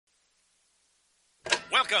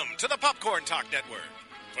Welcome to the Popcorn Talk Network,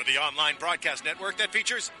 for the online broadcast network that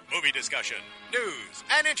features movie discussion, news,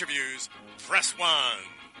 and interviews. Press 1.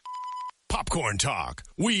 Popcorn Talk.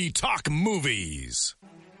 We talk movies.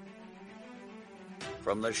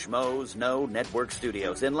 From the Schmoes Know Network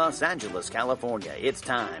studios in Los Angeles, California, it's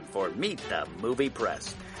time for Meet the Movie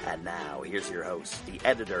Press. And now, here's your host, the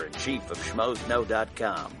editor-in-chief of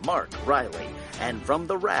SchmoesKnow.com, Mark Riley, and from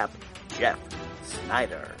The Wrap, Jeff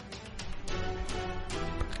Snyder.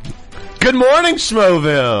 Good morning,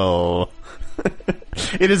 Schmoville!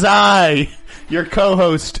 It is I, your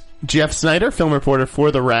co-host, Jeff Snyder, film reporter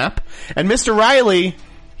for The Wrap, and Mr. Riley,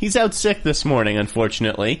 he's out sick this morning,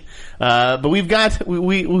 unfortunately. But we've got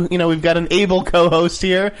we've got an able co-host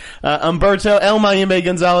here, Humberto El Mayimbe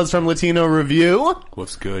Gonzalez from Latino Review.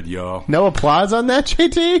 What's good, y'all? No applause on that,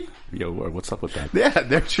 JT? Yo, what's up with that? Yeah,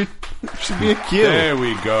 there should be a cue. There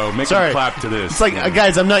we go. Make a clap to this. It's like,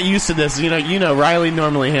 guys, I'm not used to this. You know, Riley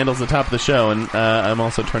normally handles the top of the show, and I'm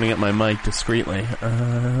also turning up my mic discreetly.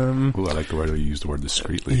 Ooh, I like the way you use the word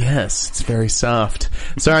discreetly. Yes, it's very soft.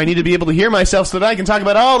 Sorry, I need to be able to hear myself so that I can talk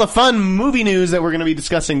about all the fun movie news that we're going to be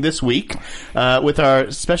discussing this week with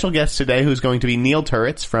our special guest today, who's going to be Neil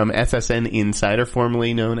Turitz from SSN Insider,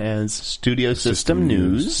 formerly known as Studio System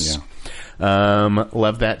News. Yeah.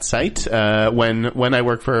 Love that site. When I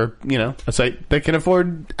work for, a site that can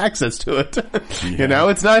afford access to it. Yeah.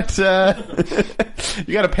 It's not,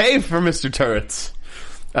 you gotta pay for Mr. Turitz.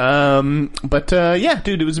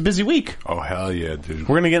 Dude, it was a busy week. Oh, hell yeah, dude.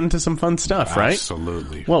 We're gonna get into some fun stuff, right?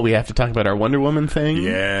 Absolutely. Well, we have to talk about our Wonder Woman thing.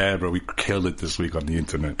 Yeah, bro, we killed it this week on the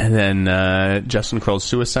internet. And then, Justin Kroll's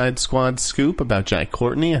Suicide Squad scoop about Jai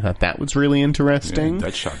Courtney. I thought that was really interesting. Yeah,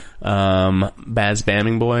 that shot. Baz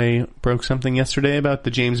Bamingboy broke something yesterday about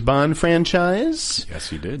the James Bond franchise. Yes,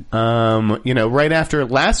 he did. Right after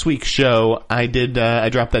last week's show, I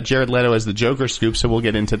dropped that Jared Leto as the Joker scoop, so we'll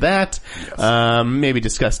get into that. Yes. Maybe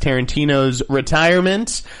discuss Tarantino's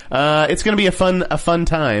retirement. It's going to be a fun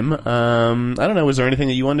time. I don't know. Was there anything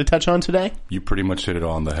that you wanted to touch on today? You pretty much hit it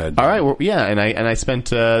all on the head. All right. Well, yeah. And I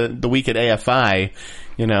spent the week at AFI,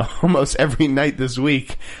 almost every night this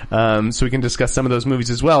week, so we can discuss some of those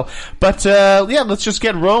movies as well. But let's just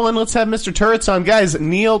get rolling. Let's have Mr. Turitz on, guys.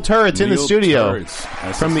 Neil Turitz in the studio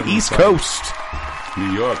Turitz. from the East Coast,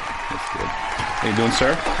 New York. That's good. How you doing,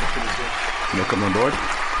 sir? Welcome on board.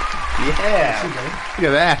 Yeah. Look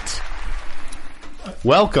at that.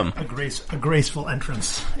 Welcome. A graceful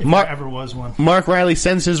entrance, if there ever was one. Mark Riley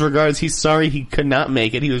sends his regards. He's sorry he could not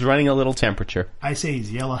make it. He was running a little temperature. I say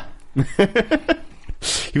he's yellow.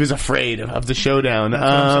 He was afraid of the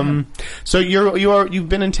showdown. So you've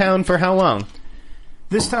been in town for how long?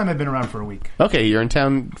 This time I've been around for a week. Okay, you're in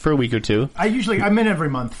town for a week or two. I'm in every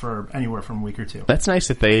month for anywhere from a week or two. That's nice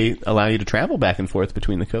that they allow you to travel back and forth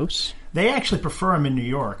between the coasts. They actually prefer I'm in New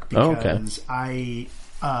York because I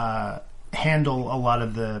handle a lot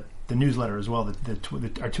of the newsletter as well.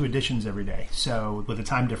 Our two editions every day. So with the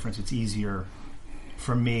time difference, it's easier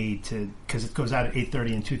for me because it goes out at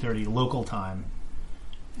 8:30 and 2:30 local time.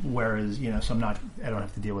 Whereas so I don't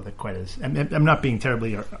have to deal with it quite as. I'm not being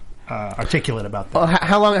terribly articulate about that. Well,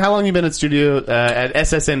 how long you been at studio at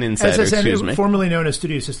SSN Insider? Excuse me, formerly known as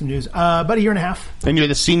Studio System News, about a year and a half. And you're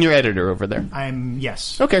the senior editor over there.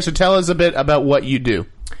 Yes. Okay, so tell us a bit about what you do.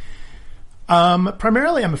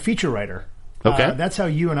 Primarily, I'm a feature writer. Okay, that's how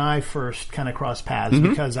you and I first kind of crossed paths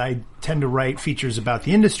because I tend to write features about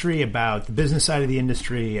the industry, about the business side of the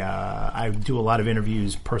industry. I do a lot of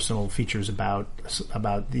interviews, personal features about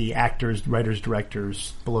the actors, writers,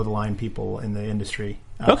 directors, below the line people in the industry.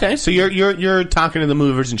 Okay, so you're talking to the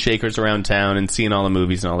movers and shakers around town and seeing all the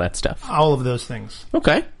movies and all that stuff. All of those things.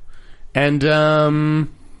 Okay, and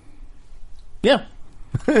yeah.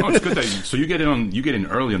 It's good that you get in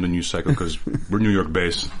early on the news cycle because we're New York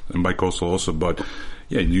based and bi-coastal also. But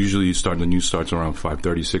yeah, usually the news starts around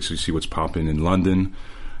 5:30, 6. You see what's popping in London.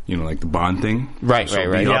 Like the Bond thing. Right.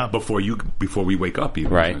 Yeah. Before we wake up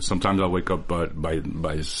even. Right. Sometimes I'll wake up, but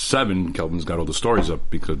by 7, Kelvin's got all the stories up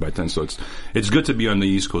because by 10. So it's good to be on the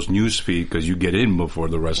East Coast news feed because you get in before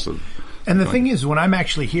the rest of. And the thing is, when I'm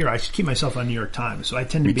actually here, I keep myself on New York Times, so I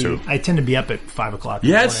tend to be up at 5 o'clock.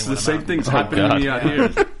 Yes, the same thing's happening to me out here.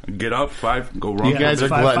 Get up 5, go run. You guys are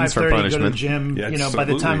gluttons for punishment. Go to the gym. Yeah, by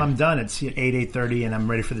the time I'm done, it's 8:30, and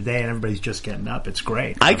I'm ready for the day, and everybody's just getting up. It's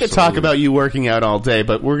great. I could talk about you working out all day,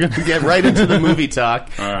 but we're going to get right into the movie talk.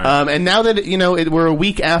 All right. And now that we're a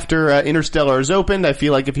week after Interstellar has opened, I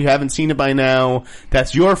feel like if you haven't seen it by now,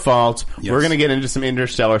 that's your fault. Yes. We're going to get into some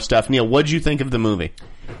Interstellar stuff. Neil, what'd you think of the movie?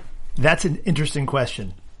 That's an interesting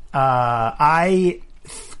question. I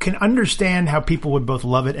can understand how people would both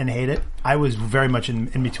love it and hate it. I was very much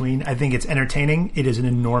in between. I think it's entertaining. It is an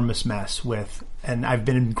enormous mess and I've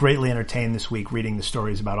been greatly entertained this week reading the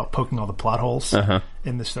stories about poking all the plot holes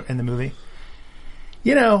in the movie.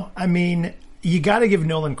 You got to give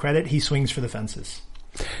Nolan credit. He swings for the fences.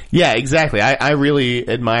 Yeah, exactly. I really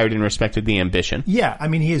admired and respected the ambition. Yeah,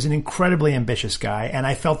 he is an incredibly ambitious guy, and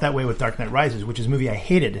I felt that way with Dark Knight Rises, which is a movie I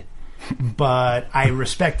hated. But I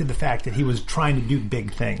respected the fact that he was trying to do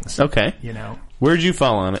big things. Okay. Where'd you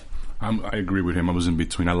fall on it? I agree with him. I was in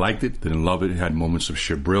between. I liked it, didn't love it. It had moments of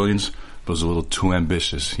sheer brilliance, but it was a little too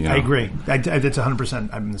ambitious. I agree. That's 100%.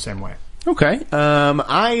 I'm the same way. Okay.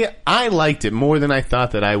 I liked it more than I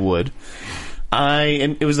thought that I would.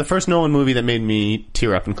 And it was the first Nolan movie that made me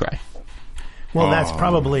tear up and cry. Well, that's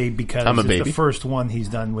probably because it's the first one he's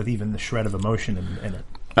done with even the shred of emotion in it.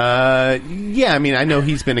 Yeah, I know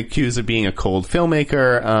he's been accused of being a cold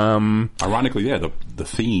filmmaker. Ironically, yeah, the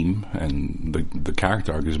theme and the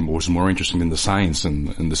character arc was more interesting than the science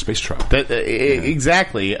and the space travel.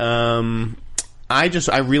 Exactly.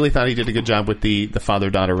 I really thought he did a good job with the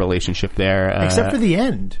father-daughter relationship there. Except for the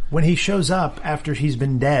end, when he shows up after he's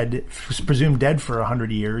been dead, presumed dead for 100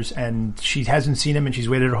 years, and she hasn't seen him, and she's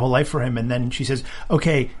waited her whole life for him, and then she says,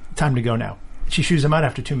 "Okay, time to go now." She shoos him out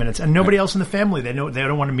after 2 minutes, and nobody else in the family, they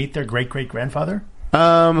don't want to meet their great-great-grandfather.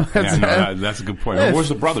 That's a good point. Where's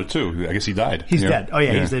the brother too? I guess he died. He's dead. Oh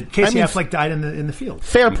yeah, he's dead. Casey Affleck died in the field.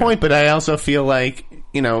 Fair point, but I also feel like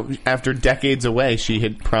after decades away, she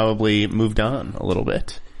had probably moved on a little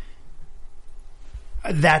bit.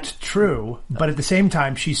 That's true, but at the same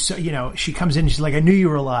time, she's she comes in and she's like, "I knew you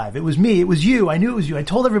were alive. It was me. It was you. I knew it was you. I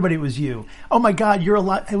told everybody it was you. Oh my God, you're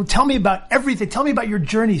alive. Tell me about everything. Tell me about your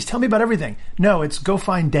journeys. Tell me about everything." No, it's go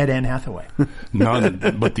find dead Anne Hathaway. No,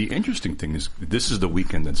 but the interesting thing is, this is the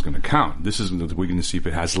weekend that's going to count. This is the weekend to see if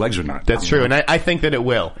it has legs or not. That's true, and I think that it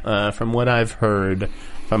will. From what I've heard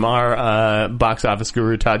from our box office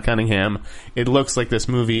guru Todd Cunningham, it looks like this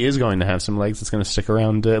movie is going to have some legs. It's going to stick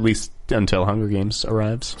around at least until Hunger Games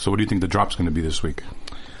arrives. So what do you think the drop's going to be this week?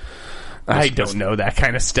 I don't know that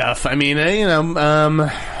kind of stuff. Take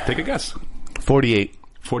a guess. 48.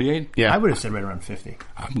 48? Yeah. I would have said right around 50.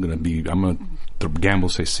 I'm going to gamble,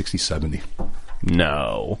 say 60, 70.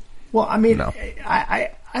 No. Well, no. I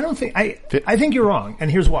don't think, I think you're wrong, and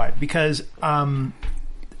here's why. Because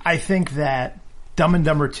I think that Dumb and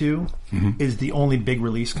Dumber 2 is the only big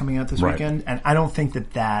release coming out this weekend, and I don't think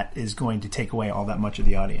that is going to take away all that much of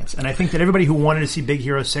the audience. And I think that everybody who wanted to see Big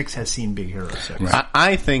Hero 6 has seen Big Hero 6. Right.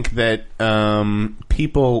 I think that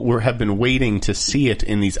people have been waiting to see it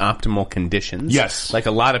in these optimal conditions. Yes. Like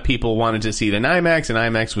a lot of people wanted to see it in IMAX, and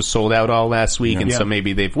IMAX was sold out all last week, and so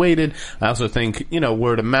maybe they've waited. I also think,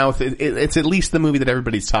 word of mouth, it's at least the movie that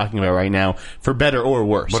everybody's talking about right now, for better or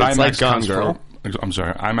worse. But it's IMAX like Gone Girl. I'm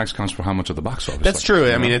sorry, IMAX counts for how much of the box office? That's true.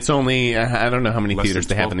 It's only, I don't know how many theaters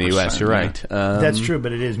they have in the U.S. You're right. That's true,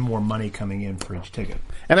 but it is more money coming in for each ticket.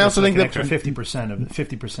 And I also think that extra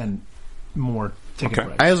 50% more ticket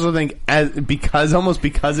price. I also think because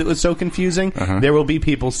it was so confusing, there will be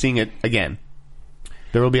people seeing it again.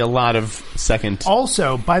 There will be a lot of second.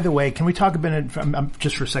 Also, by the way, can we talk a bit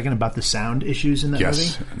just for a second about the sound issues in that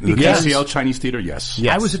movie? The KCL Chinese Theater, yes.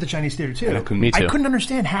 I was at the Chinese Theater too. Me too. I couldn't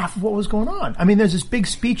understand half of what was going on. There's this big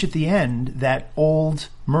speech at the end that old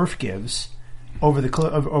Murph gives over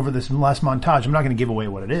this last montage. I'm not going to give away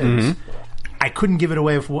what it is. I couldn't give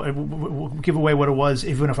away what it was,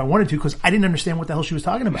 even if I wanted to, because I didn't understand what the hell she was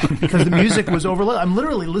talking about, because the music was overloaded. I'm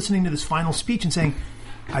literally listening to this final speech and saying,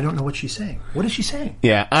 I don't know what she's saying. What is she saying?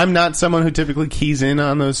 Yeah, I'm not someone who typically keys in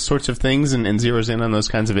on those sorts of things and zeroes in on those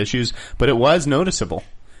kinds of issues, but it was noticeable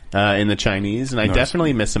in the Chinese, and I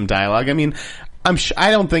definitely missed some dialogue.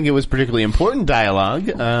 I don't think it was particularly important dialogue.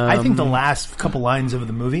 I think the last couple lines of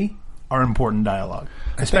the movie are important dialogue.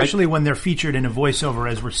 Especially when they're featured in a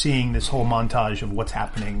voiceover as we're seeing this whole montage of what's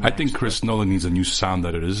happening. I think Chris Nolan needs a new sound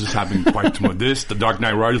editor. This is happening quite too much. The Dark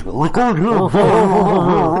Knight Rises. Come on.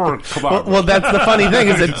 Well, that's the funny thing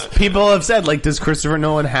is that people have said, does Christopher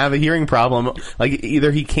Nolan have a hearing problem?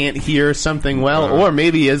 Either he can't hear something well, or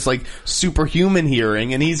maybe he has superhuman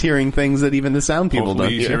hearing, and he's hearing things that even the sound people don't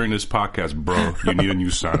hear. He's hearing this podcast, bro. You need a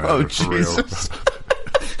new sound editor. For Jesus.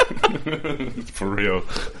 For real.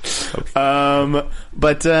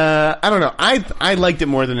 But I don't know. I liked it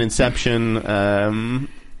more than Inception,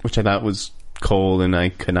 which I thought was cold, and I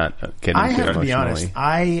could not get into it. I have to be honest.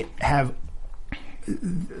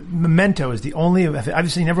 Memento is the only.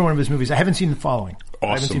 I've seen every one of his movies. I haven't seen The Following. Awesome.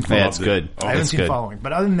 I haven't seen Following. That's good. I haven't seen Following.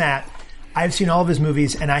 But other than that, I've seen all of his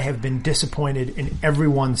movies, and I have been disappointed in every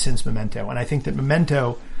one since Memento. And I think that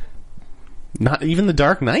Memento Not even The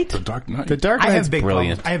Dark Knight? The Dark Knight. The Dark Knight's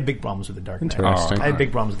brilliant. I have big problems with The Dark Knight. Interesting. I have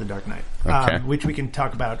big problems with The Dark Knight, Okay. which we can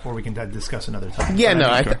talk about or we can discuss another time. Yeah, no,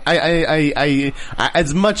 I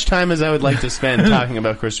as much time as I would like to spend talking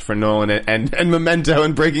about Christopher Nolan and Memento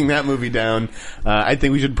and breaking that movie down, I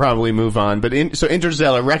think we should probably move on. But so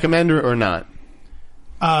Interstellar, recommend or not?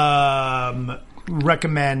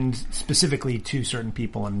 Recommend specifically to certain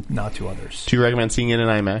people and not to others. Do you recommend seeing it in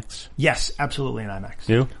IMAX? Yes, absolutely in IMAX.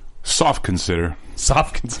 You? Soft consider.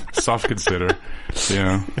 Soft consider.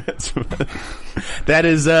 Yeah. That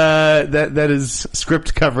is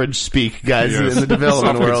script coverage speak, guys, Yes. in the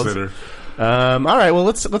development Soft world. consider. All right, well,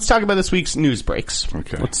 let's talk about this week's news breaks.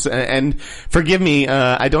 Okay. And forgive me,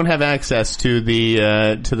 I don't have access to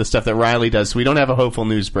the stuff that Riley does, so we don't have a hopeful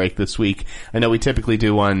news break this week. I know we typically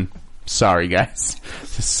do one. Sorry, guys.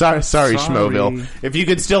 Sorry, Schmoville. If you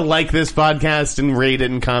could still like this podcast and rate it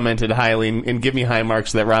and comment it highly and give me high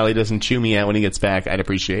marks so that Riley doesn't chew me out when he gets back, I'd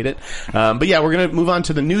appreciate it. But yeah, we're going to move on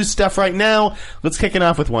to the news stuff right now. Let's kick it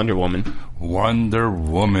off with Wonder Woman. Wonder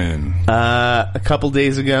Woman. A couple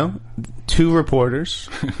days ago, two reporters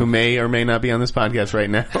who may or may not be on this podcast right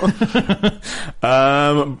now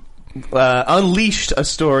unleashed a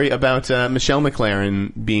story about Michelle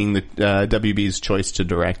MacLaren being the WB's choice to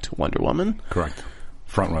direct Wonder Woman. Correct.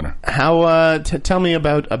 Front runner. How? Tell me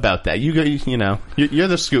about that. You're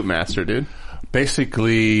the scoop master, dude.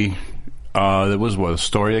 Basically, there was a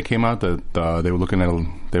story that came out that they were looking at.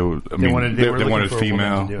 They wanted for a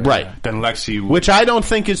female, woman to do it. Right? Then Lexi, Which I don't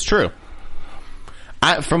think is true.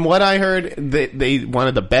 From what I heard, they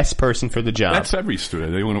wanted the best person for the job. That's every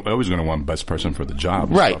student. They're always going to want best person for the job.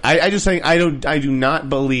 Right. So. I just think I do not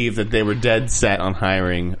believe that they were dead set on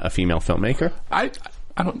hiring a female filmmaker. I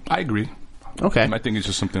agree. Okay. I think it's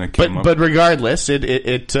just something that came up. But regardless,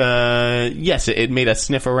 it made us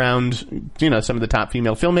sniff around, some of the top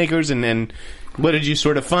female filmmakers, and what did you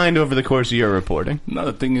sort of find over the course of your reporting? No,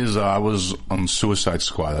 the thing is, I was on Suicide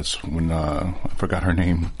Squad. That's when I forgot her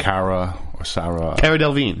name, Cara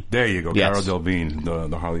Delevingne. There you go, yes. Cara Delevingne,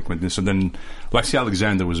 the Harley Quinn. So then, Lexi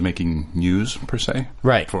Alexander was making news per se,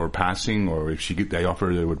 right, for passing, or if they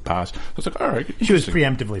offered, they would pass. So it's like, all right, she was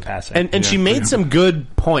preemptively passing, and she made some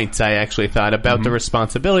good points. I actually thought about the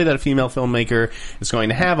responsibility that a female filmmaker is going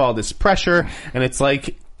to have, all this pressure, and it's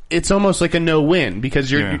almost like a no-win because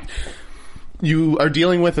you are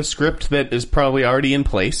dealing with a script that is probably already in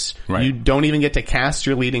place. Right. You don't even get to cast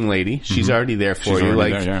your leading lady. She's already there for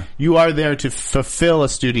you. You are there to fulfill a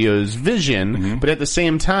studio's vision, but at the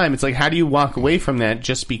same time, it's like, how do you walk away from that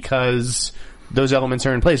just because those elements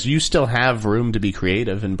are in place? You still have room to be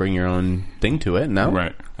creative and bring your own thing to it, no?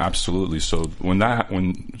 Right. Absolutely. So when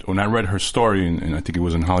I read her story, and I think it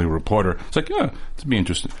was in Hollywood Reporter, it's like, yeah, it'd be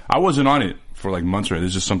interesting. I wasn't on it for like months already.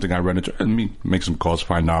 It's just something I read. Let me make some calls,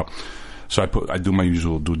 find out. So I do my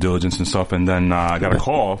usual due diligence and stuff, and then I got a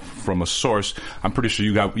call from a source. I'm pretty sure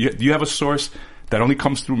you have a source that only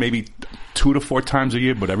comes through maybe 2 to 4 times a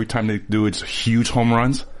year, but every time they do, it's huge home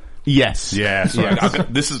runs. Yes. Yeah. So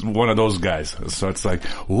this is one of those guys. So it's like,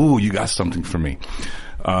 ooh, you got something for me.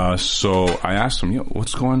 So I asked him,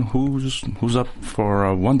 what's going? Who's up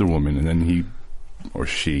for Wonder Woman? And then he or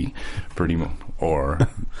she, pretty much, or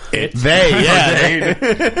it, they,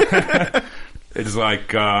 yeah. It's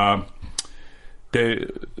like. They've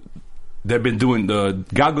been doing the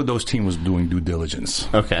Gal Gadot's team was doing due diligence.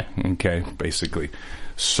 Okay, basically.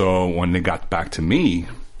 So when they got back to me, I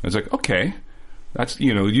was like, okay, that's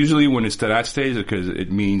usually when it's to that stage because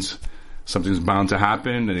it means something's bound to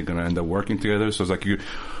happen and they're going to end up working together. So it's like,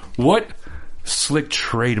 what slick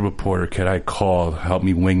trade reporter could I call to help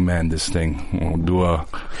me wingman this thing? We'll do it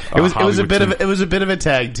was a bit of a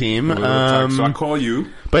tag team. So I call you.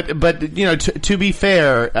 But to be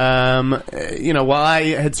fair, while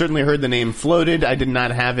I had certainly heard the name floated, I did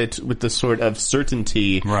not have it with the sort of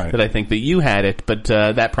certainty that I think that you had it. But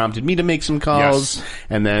that prompted me to make some calls,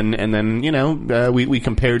 and then we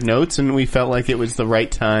compared notes, and we felt like it was the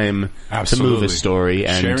right time to move a story.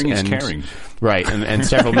 And sharing is caring. Right, and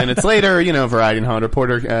several minutes later, Variety and Hollywood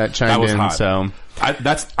Reporter chimed in. Hot. So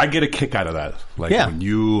I get a kick out of that. Like when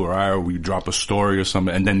you or I or we drop a story or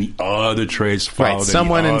something, and then the other trades follow. Right,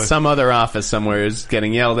 someone in some other office somewhere is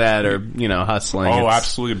getting yelled at or hustling. Oh,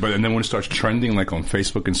 absolutely! And then when it starts trending, like on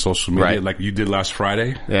Facebook and social media, like you did last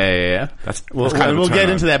Friday. Yeah. We'll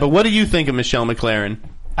get into that. But what do you think of Michelle MacLaren?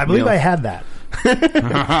 I believe I had that.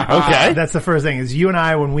 Okay. That's the first thing is you and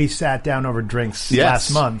I, when we sat down over drinks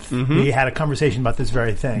last month, we had a conversation about this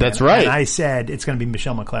very thing. That's right. And I said it's going to be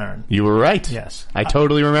Michelle MacLaren. You were right. Yes. I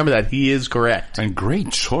totally remember that. He is correct. And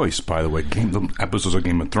great choice, by the way. The episodes of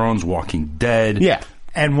Game of Thrones, Walking Dead. Yeah.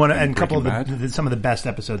 and a couple of some of the best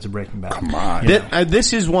episodes of Breaking Bad. Come on,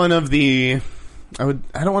 this is one of the I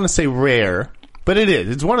don't want to say rare, but it is.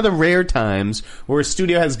 It's one of the rare times where a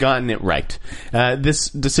studio has gotten it right. This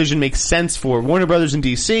decision makes sense for Warner Brothers and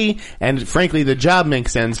DC, and frankly, the job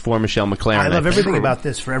makes sense for Michelle MacLaren. I love everything about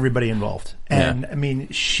this for everybody involved, and I mean,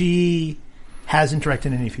 she hasn't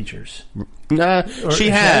directed any features. She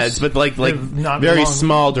has, but like very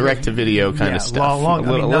small direct-to-video kind of stuff. A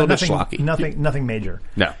little bit schlocky. Nothing major.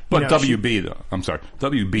 No. But WB,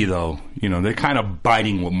 though, they're kind of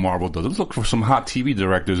biting what Marvel does. Let's look for some hot TV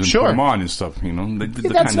directors and put them on and stuff, They did the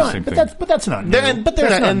kind of same thing. But that's not new.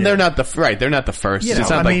 They're not the first. It's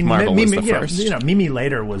not like Marvel was the first. Mimi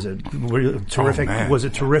Leder was a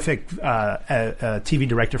terrific TV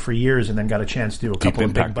director for years and then got a chance to do a couple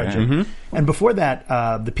of big budget. Mm-hmm. And before that,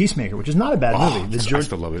 The Peacemaker, which is not a bad movie. I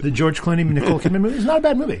still love it. The George Clooney, Nicole Kidman movie is not a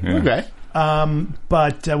bad movie. Yeah. Okay.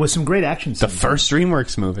 But with some great action scenes. The first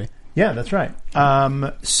DreamWorks movie. Yeah, that's right.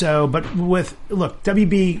 But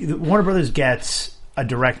WB, Warner Brothers gets a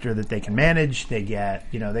director that they can manage. They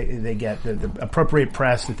get, they get the appropriate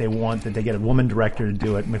press that they want, that they get a woman director to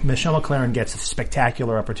do it. Michelle MacLaren gets a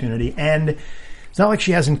spectacular opportunity. And it's not like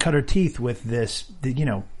she hasn't cut her teeth with this,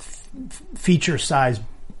 feature-sized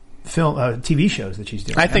film TV shows that she's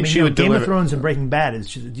doing. I think she would Game deliver. of Thrones and Breaking Bad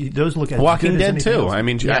those look at Walking Dead too. Else. I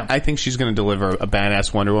mean, I think she's going to deliver a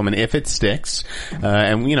badass Wonder Woman if it sticks.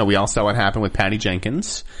 And we all saw what happened with Patty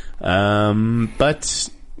Jenkins. But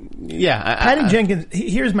yeah, Patty Jenkins.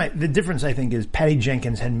 Here's the difference. I think is Patty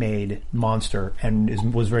Jenkins had made Monster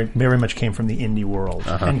and was very much came from the indie world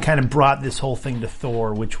and kind of brought this whole thing to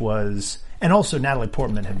Thor, which was, and also Natalie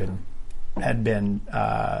Portman had been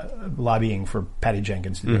lobbying for Patty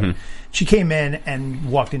Jenkins to do it. She came in and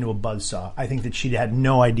walked into a buzzsaw. I think that she had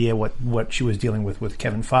no idea what she was dealing with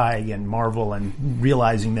Kevin Feige and Marvel, and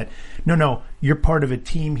realizing that no, you're part of a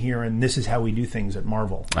team here, and this is how we do things at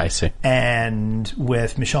Marvel. I see. And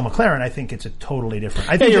with Michelle MacLaren, I think it's a totally different.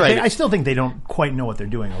 I still think they don't quite know what they're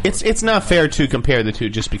doing. It's not fair to compare the two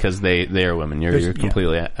just because they are women. You're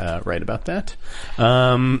completely right about that.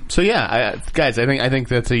 So yeah, guys, I think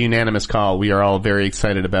that's a unanimous call. We are all very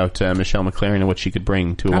excited about Michelle MacLaren and what she could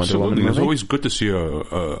bring to a Wonder Woman movie. It's always good to see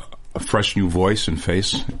a fresh new voice and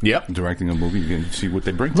face. Yep. Directing a movie, you can see what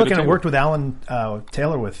they bring. Look, and it worked with Alan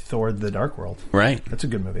Taylor with Thor: The Dark World. Right. That's a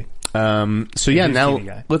good movie. So yeah, now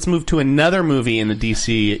let's move to another movie in the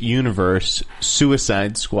DC universe,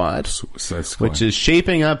 Suicide Squad, which is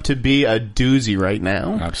shaping up to be a doozy right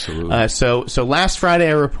now. Absolutely. So last Friday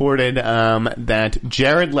I reported that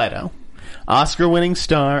Jared Leto, Oscar-winning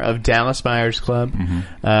star of Dallas Buyers Club,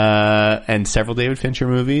 and several David Fincher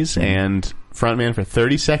movies, and frontman for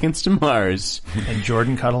 30 Seconds to Mars, and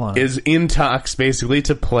Jordan Catalano, is in talks basically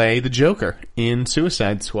to play the Joker in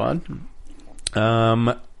Suicide Squad.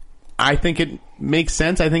 I think it makes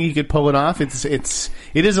sense. I think he could pull it off. It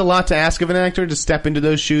is a lot to ask of an actor to step into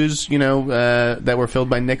those shoes, that were filled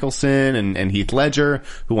by Nicholson and Heath Ledger,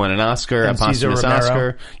 who won an Oscar, a posthumous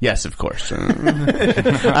Oscar. Yes, of course. I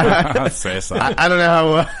don't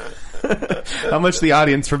know how much the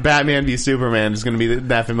audience for Batman v Superman is going to be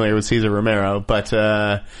that familiar with Cesar Romero, but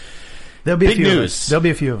there'll be big a few news. Of us. There'll be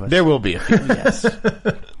a few of us. There will be a few. Yes.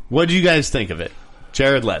 What do you guys think of it,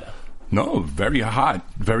 Jared Leto? No, very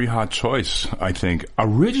hot choice, I think.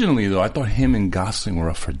 Originally, though, I thought him and Gosling were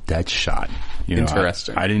up for Deadshot.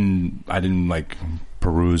 Interesting. I didn't like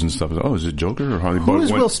peruse and stuff. Oh, is it Joker or Harley? Who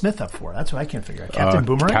is Will Smith up for? That's what I can't figure out. Captain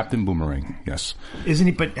Boomerang? Captain Boomerang, yes. Isn't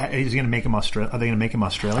he? But is he going to make him Australian? Are they going to make him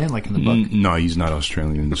Australian, like in the book? No, he's not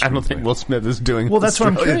Australian in the I don't think Will Smith is doing. Well, that's what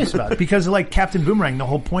I'm curious about, because like Captain Boomerang, the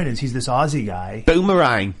whole point is he's this Aussie guy,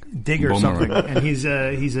 Boomerang digger or something, and he's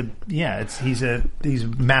master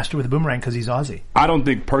with a boomerang because he's Aussie. I don't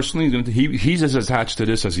think personally he's as attached to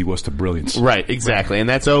this as he was to Brilliance. Right, exactly, and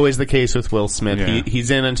that's always the case with Will Smith. Yeah. He's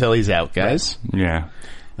in until he's out, guys. Yeah.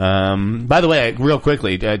 By the way, real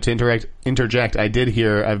quickly to interject, I've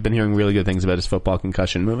been hearing really good things about his football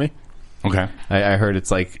concussion movie. Okay, I heard it's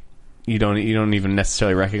like you don't even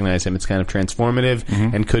necessarily recognize him. It's kind of transformative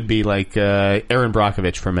and could be like Aaron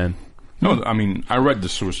Brockovich for men. No, I mean I read the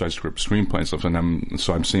Suicide Script screenplay and stuff, and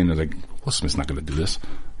I'm seeing it like Will Smith's not going to do this.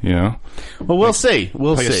 Well, we'll see.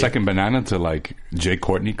 We'll play see. A second banana to like Jay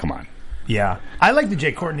Courtney. Come on. Yeah, I like the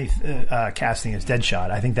Jay Courtney casting as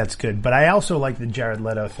Deadshot. I think that's good. But I also like the Jared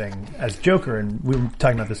Leto thing as Joker, and we were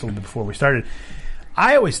talking about this a little bit before we started.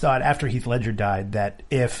 I always thought after Heath Ledger died that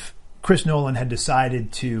if Chris Nolan had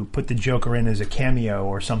decided to put the Joker in as a cameo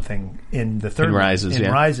or something in the third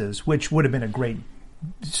Rises, which would have been a great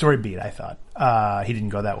story beat, I thought. He didn't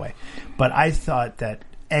go that way. But I thought that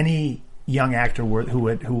any young actor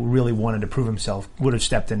who really wanted to prove himself would have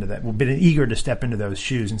stepped into that, would have been eager to step into those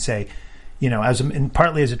shoes and say, and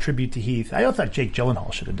partly as a tribute to Heath, I thought Jake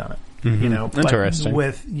Gyllenhaal should have done it. Interesting.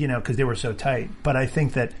 Because they were so tight. But I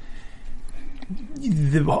think that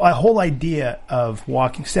the whole idea of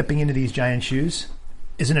stepping into these giant shoes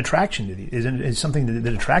is an attraction to these, is something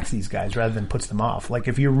that attracts these guys rather than puts them off. Like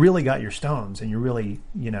if you really got your stones and you really,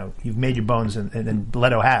 you've made your bones and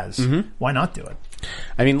Leto has, why not do it?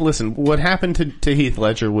 I mean, listen, what happened to Heath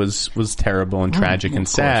Ledger was terrible and tragic and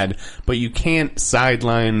sad, but you can't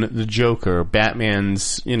sideline the Joker,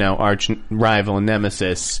 Batman's, arch rival and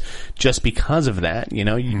nemesis, just because of that.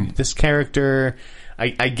 This character,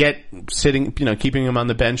 I get keeping him on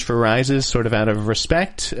the bench for Rises sort of out of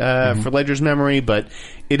respect for Ledger's memory, but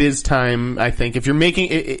it is time, I think, if you're making,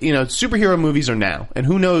 superhero movies are now, and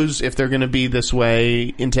who knows if they're going to be this way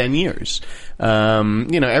in 10 years.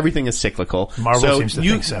 Everything is cyclical. Marvel seems to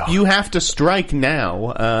think so. You have to strike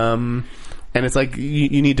now. And it's like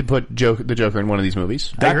you need to put the Joker in one of these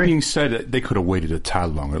movies. That being said, they could have waited a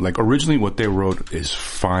tad longer. Like originally, what they wrote is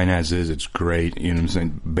fine as is. It's great. You know what I'm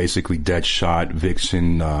saying? Basically, Deadshot,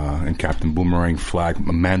 Vixen, and Captain Boomerang, Flag,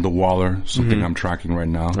 Amanda Waller. Something I'm tracking right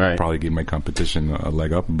now. Right. Probably give my competition a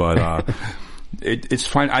leg up, but it's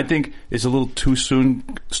fine. I think it's a little too soon.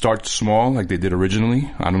 Start small, like they did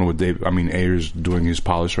originally. I don't know what Ayer's doing his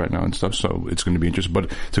polish right now and stuff, so it's going to be interesting.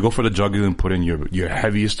 But to go for the jugular and put in your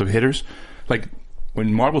heaviest of hitters. Like,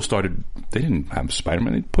 when Marvel started, they didn't have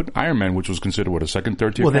Spider-Man. They put Iron Man, which was considered, a second,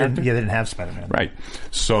 third tier character? They didn't have Spider-Man. Right.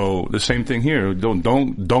 So, the same thing here. Don't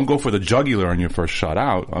go for the jugular on your first shot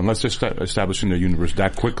out, unless they're establishing the universe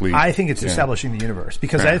that quickly. I think it's establishing the universe,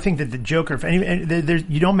 because I think that the Joker,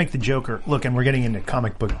 you don't make the Joker, look, and we're getting into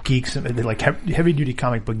comic book geeks, like heavy-duty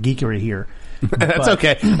comic book geekery here. That's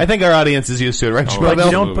okay. I think our audience is used to it,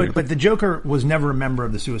 right? But the Joker was never a member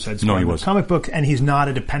of the Suicide Squad. No, he was. Comic book, and he's not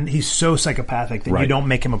a dependent. He's so psychopathic that you don't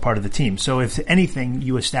make him a part of the team. So if anything,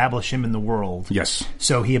 you establish him in the world. Yes.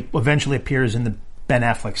 So he eventually appears in the Ben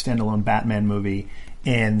Affleck standalone Batman movie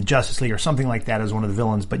and Justice League or something like that as one of the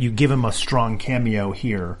villains. But you give him a strong cameo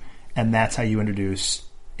here, and that's how you introduce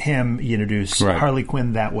him. You introduce Harley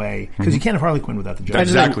Quinn that way, because you can't have Harley Quinn without the Joker.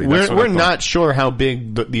 Exactly. We're not sure how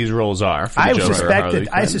big these roles are for the Joker.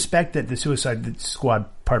 I suspect that the Suicide Squad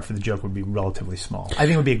part for the Joker would be relatively small. I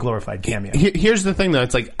think it would be a glorified cameo. Here's the thing, though.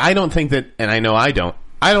 It's like, I don't think that, and I know I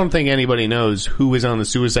don't think anybody knows who is on the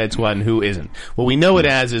Suicide Squad and who isn't. What we know it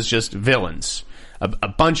as is just villains. A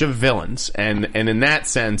bunch of villains, and in that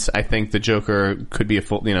sense, I think the Joker could be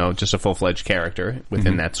just a full-fledged character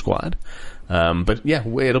within that squad. But yeah,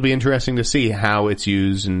 it'll be interesting to see how it's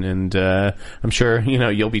used, and I'm sure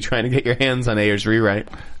you'll be trying to get your hands on Ayer's rewrite.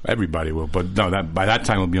 Everybody will, but no, by that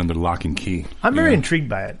time it'll be under lock and key. I'm very intrigued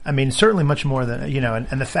by it. I mean, certainly much more than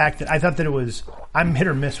and the fact that I thought that it was. I'm hit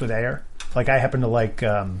or miss with Ayer. Like I happen to like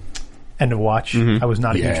End of Watch. I was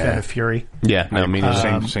not a huge fan of Fury. Yeah, no, me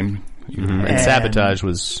neither. Same. And Sabotage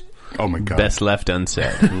was. Oh my God! Best left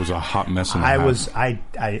unsaid. It was a hot mess. I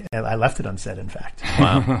left it unsaid. In fact,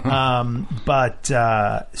 wow.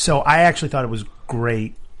 So I actually thought it was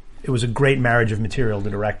great. It was a great marriage of material to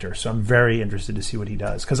director. So I'm very interested to see what he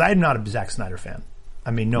does, because I'm not a Zack Snyder fan.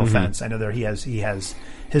 I mean, no offense. I know that he has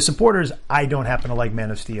his supporters. I don't happen to like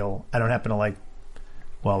Man of Steel. I don't happen to like.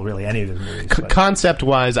 Well, really, any of his movies.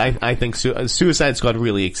 Concept-wise, I think Suicide Squad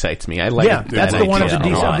really excites me. I like it. That's the one of the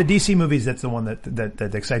DC movies. That's the one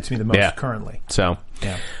that excites me the most currently. So,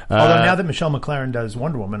 although now that Michelle McLaren does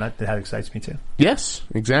Wonder Woman, that excites me too. Yes,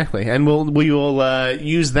 exactly. And we will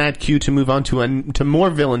use that cue to move on to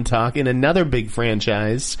more villain talk in another big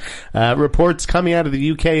franchise. Reports coming out of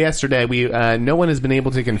the UK yesterday. No one has been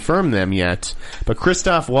able to confirm them yet, but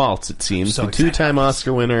Christoph Waltz, it seems, the two-time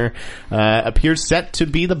Oscar winner, appears set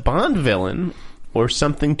to be the Bond villain, or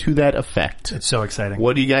something to that effect. It's so exciting.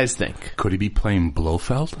 What do you guys think? Could he be playing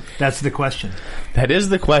Blofeld? That's the question. That is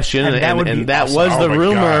the question, and that awesome. was the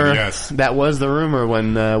rumor. God, yes. That was the rumor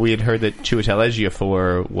when we had heard that Chiwetel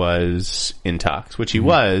Ejiofor was in talks, which he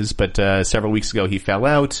was, but several weeks ago he fell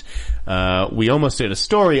out. We almost did a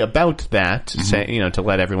story about that, to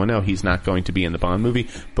let everyone know he's not going to be in the Bond movie,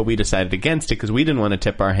 but we decided against it because we didn't want to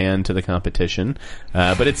tip our hand to the competition.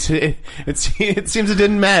 But it seems it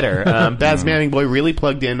didn't matter. Baz Manning Boy really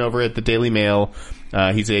plugged in over at the Daily Mail.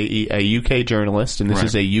 He's a UK journalist, and this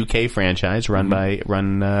is a UK franchise run by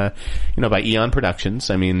Eon Productions.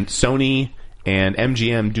 I mean, Sony and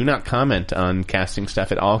MGM do not comment on casting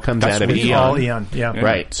stuff. It all comes out of Eon. All Eon, yeah.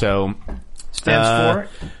 Right. So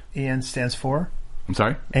Eon stands for. I'm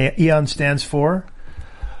sorry. Eon stands for.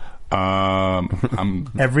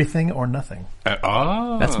 I'm everything or nothing.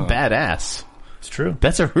 That's badass. It's true.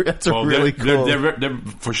 That's a really cool. They're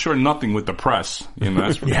for sure nothing with the press. You know,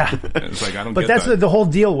 that's it's like I don't. But get that's that. the whole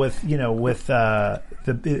deal with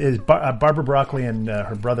Barbara Broccoli and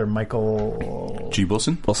her brother Michael G.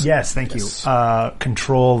 Wilson. Yes, thank you.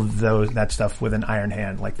 Control that stuff with an iron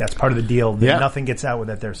hand. Like that's part of the deal. Nothing gets out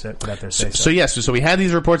without their say. So we had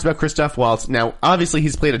these reports about Christoph Waltz. Now, obviously,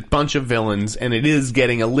 he's played a bunch of villains, and it is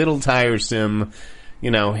getting a little tiresome. You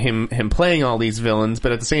know, him playing all these villains,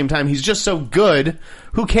 but at the same time, he's just so good.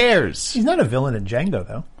 Who cares? He's not a villain in Django,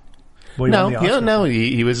 though.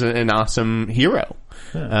 He was an awesome hero.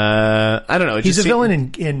 Yeah. I don't know. He's a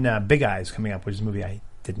villain in Big Eyes coming up, which is a movie I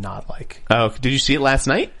did not like. Oh, did you see it last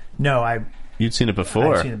night? No, You'd seen it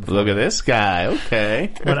before. I've seen it before. Look at this guy.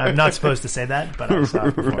 Okay. But I'm not supposed to say that, but I saw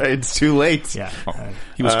it before. Right, it's too late. Yeah.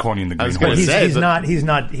 He was corny in the Green Hornet. He's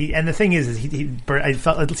not. And the thing is I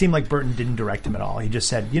felt it seemed like Burton didn't direct him at all. He just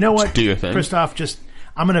said, you know what, do your thing. Christoph,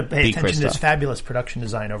 I'm going to pay attention to this fabulous production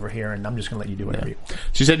design over here, and I'm just going to let you do whatever you want.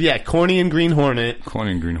 She said, corny in Green Hornet.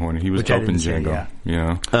 Corny in Green Hornet. He was dope in Django.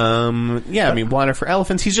 I mean, Water for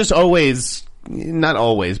Elephants. He's just always... Not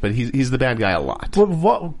always, but he's the bad guy a lot.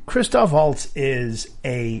 Well, Christoph Waltz is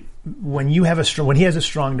when he has a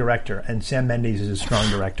strong director, and Sam Mendes is a strong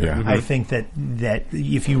director. Yeah. I think that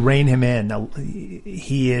if you rein him in,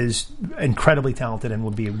 he is incredibly talented and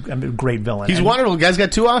would be a great villain. He's wonderful. The guy's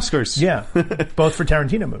got 2 Oscars. Yeah, both for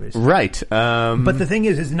Tarantino movies. Right. But the thing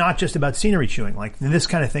is, it's not just about scenery chewing. Like this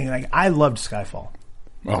kind of thing. Like I loved Skyfall.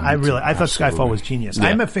 I thought Skyfall was genius.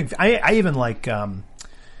 Yeah. I even like.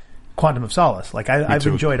 Quantum of Solace. Like I've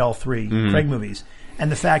enjoyed all 3 Craig movies,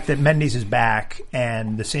 and the fact that Mendes is back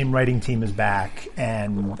and the same writing team is back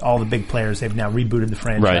and all the big players, they've now rebooted the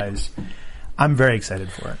franchise. Right. I'm very excited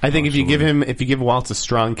for it. I think if you give Waltz a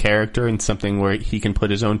strong character and something where he can put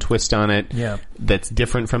his own twist on it, that's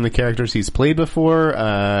different from the characters he's played before,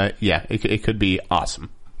 it could be awesome.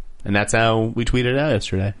 And that's how we tweeted out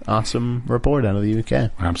yesterday. Awesome report out of the UK.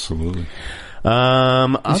 Absolutely.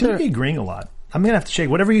 You seem to be agreeing a lot. I'm gonna have to shake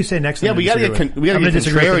whatever you say next. Yeah, we gotta get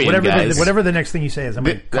contrarian, guys. Whatever the next thing you say is, I'm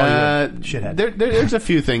gonna call you a shithead. There's a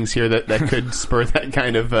few things here that could spur that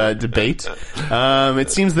kind of debate. It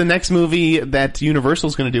seems the next movie that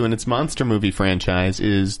Universal's going to do in its monster movie franchise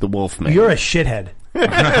is The Wolfman. You're a shithead.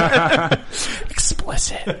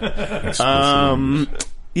 Explicit. So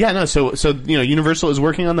Universal is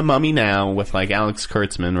working on The Mummy now with like Alex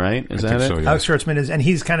Kurtzman, right? Is that it? So, yeah. Alex Kurtzman is, and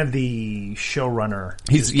he's kind of the showrunner.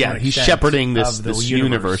 He's shepherding this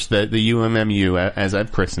universe, the UMMU, as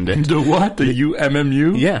I've christened it. The what? The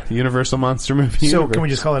UMMU? Yeah, Universal Monster Movie. So Universe. Can we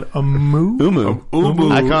just call it Umu? Umu.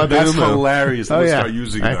 I call it That's Umu. hilarious. Let's start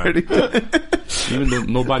using that. Even though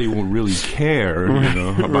nobody will really care,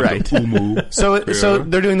 about the Umu. So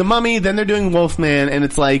they're doing The Mummy, then they're doing Wolfman, and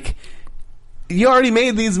it's like, you already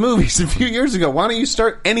made these movies a few years ago. Why don't you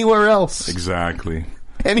start anywhere else? Exactly.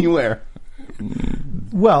 Anywhere.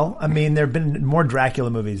 Well, I mean, there have been more Dracula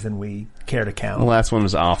movies than we care to count. The last one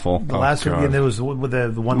was awful. The last one, there was the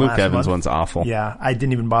one Luke last Evans month. One's awful. Yeah, I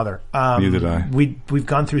didn't even bother. Neither did I. We've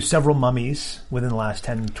gone through several mummies within the last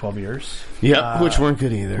 10, 12 years. Yep, which weren't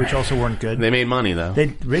good either. Which also weren't good. They made money, though.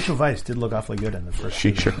 Rachel Weisz did look awfully good in the first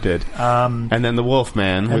She season. sure did. And then The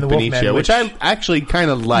Wolfman with Benicio, which I actually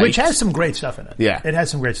kind of liked. Which has some great stuff in it. Yeah. It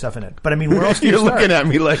has some great stuff in it. But I mean, where else do you You're start? looking at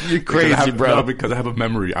me like you're crazy, bro. No, because I have a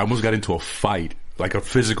memory. I almost got into a fight. Like a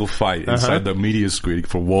physical fight inside the media screening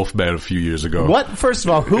for Wolfman a few years ago. What? First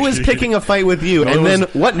of all, who is picking a fight with you? And then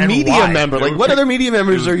what media why? member? Like, what other media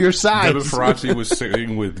members are your sides? Devin Faraci was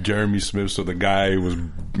sitting with Jeremy Smith, so the guy was,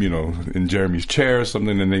 in Jeremy's chair or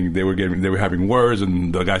something, and they were having words,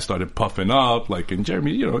 and the guy started puffing up, and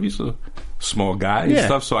Jeremy, he's a small guy and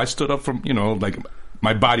stuff. So I stood up from,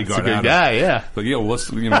 my bodyguard. That's a good guy, yeah. But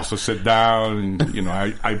so sit down, and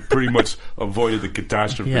I pretty much avoided the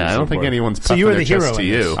catastrophe. Yeah, I don't think anyone's puffing you were the their hero chest to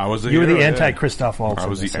you. I was the You were hero, the anti-Christoph Waltz. I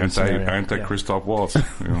was the anti-Christoph Waltz.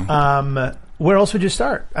 Where else would you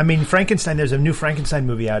start? I mean, Frankenstein. There's a new Frankenstein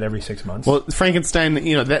movie out every 6 months. Well, Frankenstein,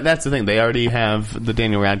 that's the thing. They already have the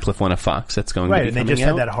Daniel Radcliffe one of Fox that's going to be and they just out.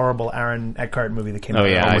 had that horrible Aaron Eckhart movie that came out. Oh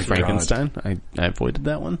yeah, Frankenstein. Frankenstein. I avoided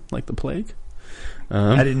that one like the plague.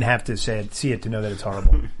 I didn't have to see it to know that it's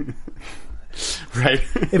horrible. Right.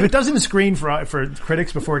 If it doesn't screen for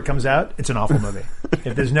critics before it comes out, it's an awful movie.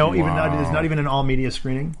 If there's there's not even an all media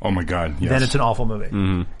screening. Oh my God! Yes. Then it's an awful movie.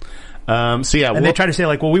 Mm-hmm. And they try to say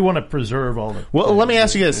we want to preserve all the. Well, let me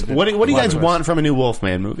ask you this: What do you guys want from a new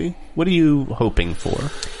Wolfman movie? What are you hoping for?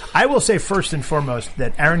 I will say first and foremost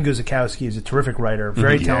that Aaron Guzikowski is a terrific writer,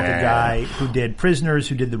 very talented guy who did Prisoners,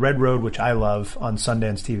 who did The Red Road, which I love on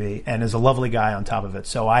Sundance TV, and is a lovely guy on top of it.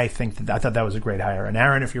 So I thought that was a great hire. And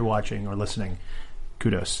Aaron, if you're watching or listening,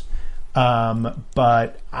 kudos.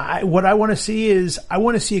 But what I want to see is I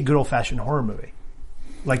want to see a good old fashioned horror movie.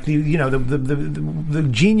 Like the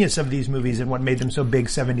genius of these movies and what made them so big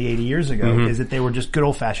 70, 80 years ago is that they were just good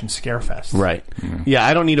old fashioned scare fests. Right. Yeah,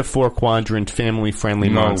 I don't need a 4-quadrant family friendly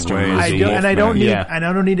monster movie. I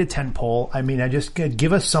don't need a tent pole. I mean, I just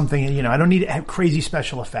give us something. I don't need to have crazy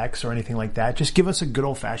special effects or anything like that. Just give us a good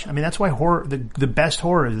old fashioned. I mean, that's why horror. The best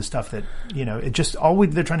horror is the stuff that it just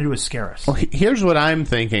they're trying to do is scare us. Well, here's what I'm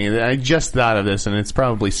thinking. I just thought of this, and it's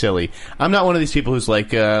probably silly. I'm not one of these people who's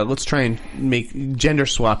like, let's try and make gender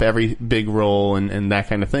swap every big role and that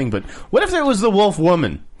kind of thing. But what if there was the Wolf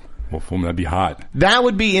Woman? Wolf Woman, that'd be hot. That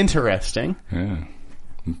would be interesting. Yeah.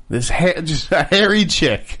 This just a hairy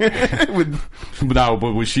chick. But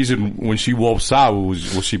when she wolfs out, will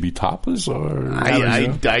she be topless or?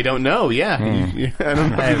 I don't know. Yeah, I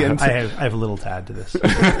don't know. I have a little to add to this.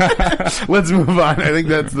 Let's move on. I think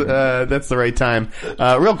that's the right time.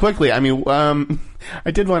 Real quickly, I mean,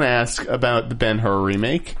 I did want to ask about the Ben-Hur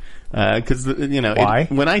remake. Because why?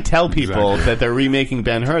 When I tell people that they're remaking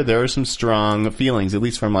Ben-Hur, there are some strong feelings, at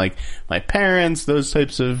least from like my parents, those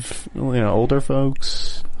types of older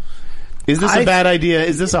folks. Is this a bad idea?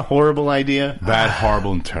 Is this a horrible idea? Bad,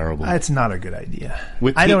 horrible, and terrible. It's not a good idea.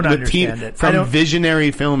 I don't understand it. From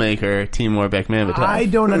visionary filmmaker Timur Bekmambetov. I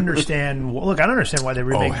don't understand. Look, I don't understand why they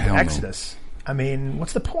remake Exodus. No. I mean,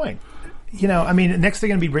 what's the point? Next they're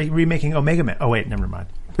going to be remaking Omega Man. Oh wait, never mind.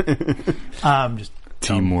 Just.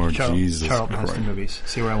 Timur, Jesus Charlton Heston movies.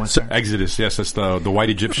 See where I went there? Exodus, yes, that's the white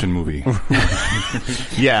Egyptian movie.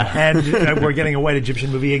 Yeah. And we're getting a white Egyptian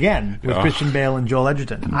movie again with Christian Bale and Joel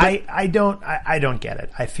Edgerton. I don't get it.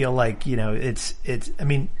 I feel like, I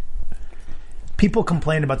mean, people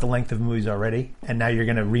complain about the length of movies already, and now you're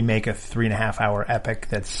going to remake a 3.5-hour epic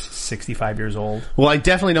that's 65 years old. Well, I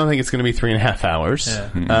definitely don't think it's going to be 3.5 hours. Yeah.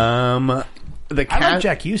 I like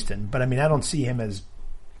Jack Houston, but I mean, I don't see him as...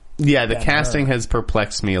 Yeah, the casting has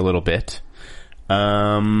perplexed me a little bit.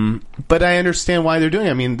 But I understand why they're doing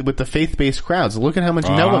it. I mean, with the faith-based crowds, look at how much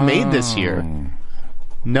Noah made this year.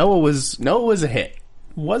 Noah was a hit.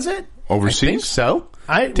 Was it? Overseas? I think so.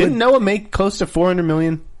 Didn't Noah make close to $400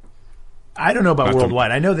 million? I don't know about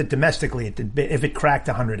worldwide. I know that domestically, if it cracked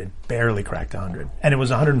 100, it barely cracked 100. And it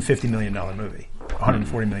was a $150 million movie.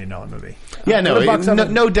 $140 million movie. Yeah,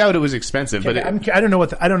 no doubt it was expensive, but I don't know what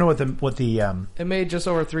the it made just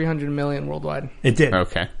over $300 million worldwide. It did.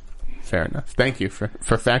 Okay, fair enough. Thank you for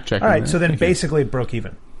fact checking. All right, so then basically it broke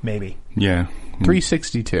even, maybe. Yeah,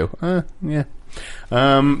 362. Yeah. But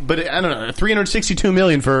I don't know, $362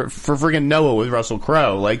 million for friggin' Noah with Russell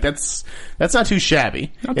Crowe. Like that's not too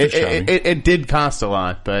shabby. It did cost a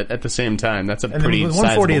lot, but at the same time, that's a pretty sizable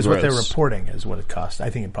 140 is gross. what they're reporting is what it cost. I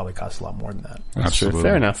think it probably costs a lot more than that. That's true.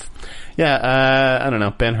 Fair enough. Yeah, I don't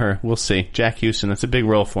know. Ben-Hur, we'll see. Jack Houston, that's a big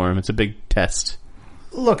role for him. It's a big test.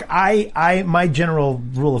 Look, my general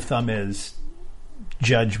rule of thumb is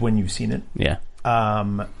judge when you've seen it. Yeah.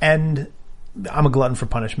 And I'm a glutton for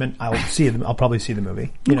punishment. I'll probably see the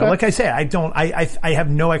movie. Like I say, I have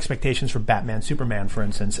no expectations for Batman, Superman, for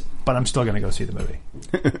instance, but I'm still going to go see the movie.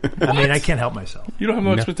 I mean, I can't help myself. You don't have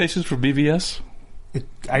no expectations for BVS?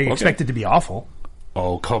 I expect it to be awful.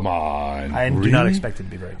 Oh, come on. I do not expect it to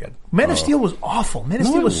be very good. Man of Steel was awful. Man of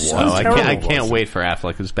Steel was so terrible. I can't wait for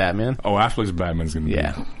Affleck as Batman. Oh, Affleck's Batman's going to be... Yeah.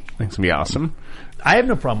 I think it's going to be awesome. I have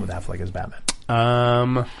no problem with Affleck as Batman.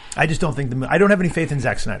 I just don't think I don't have any faith in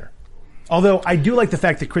Zack Snyder. Although I do like the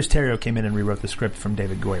fact that Chris Terrio came in and rewrote the script from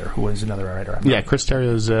David Goyer, who was another writer. Chris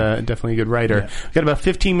Terrio's definitely a good writer. Yeah. We've got about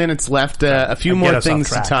 15 minutes left. A few more things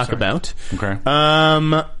to talk about. Okay.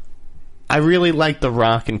 I really like The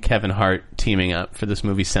Rock and Kevin Hart teaming up for this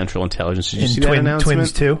movie Central Intelligence. Did you see that announcement?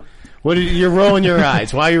 Twins 2? You're rolling your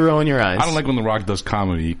eyes. Why are you rolling your eyes? I don't like when The Rock does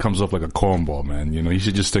comedy. He comes up like a cornball, man. You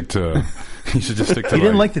should just stick to... You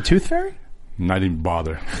didn't like The Tooth Fairy? I didn't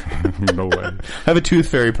bother. No way. I have a Tooth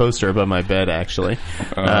Fairy poster above my bed, actually.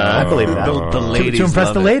 I believe that. The ladies to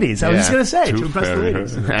impress the ladies. I was just going to say, to impress the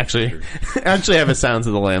ladies. Actually, I have a Sounds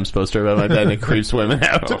of the Lambs poster above my bed, and it creeps women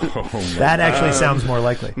out. That actually sounds more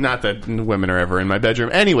likely. Not that women are ever in my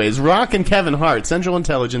bedroom. Anyways, Rock and Kevin Hart, Central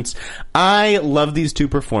Intelligence. I love these two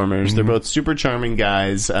performers. Mm-hmm. They're both super charming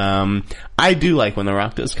guys. I do like when The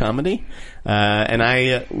Rock does comedy. And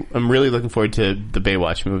I am really looking forward to the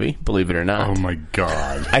Baywatch movie, believe it or not. Oh my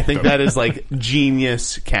God. I think that is like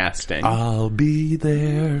genius casting. I'll be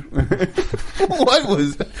there. What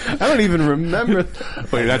was that? I don't even remember.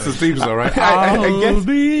 Wait, that's the theme song, right? I guess,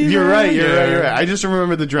 you're right. I just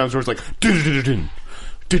remember the drums where it's like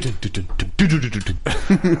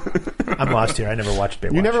I'm lost here. I never watched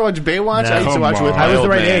Baywatch. You never watched Baywatch? No. I used to watch it with my I was old the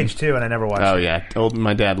right man. age too, and I never watched Oh it. yeah,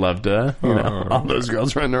 my dad loved all those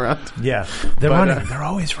girls running around. Yeah, they're running. They're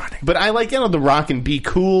always running. But I like The Rock and Be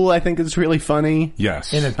Cool. I think it's really funny.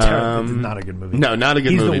 Yes. In a not a good movie. No, not a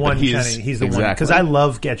good movie. The one, but he's the one because I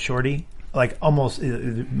love Get Shorty. Like almost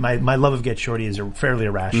my love of Get Shorty is fairly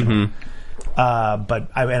irrational. But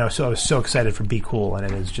I was so excited for Be Cool, and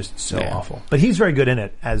it is just so awful. But he's very good in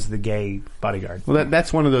it as the gay bodyguard. Well,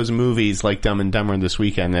 that's one of those movies like Dumb and Dumber this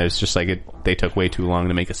weekend. That it's just like they took way too long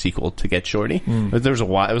to make a sequel to Get Shorty. But there was a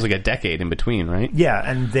while. It was like a decade in between, right? Yeah,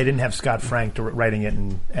 and they didn't have Scott Frank writing it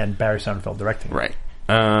and Barry Sonnenfeld directing it. Right.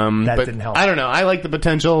 That but didn't help. I don't know. I like the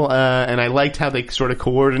potential, and I liked how they sort of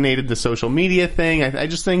coordinated the social media thing. I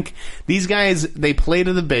just think these guys, they play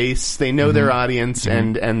to the base, they know their audience,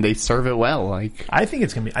 and they serve it well. Like I think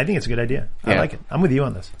it's a good idea. I like it. I'm with you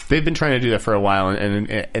on this. they've been trying to do that for a while,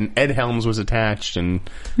 and Ed Helms was attached, and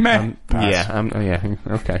okay,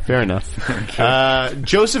 fair enough.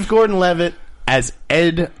 Joseph Gordon-Levitt as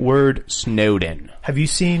Edward Snowden. Have you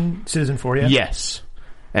seen Citizen 4 yet? Yes,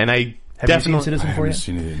 and I. Have you seen Citizen 4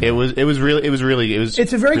 Seen it. It was really. It's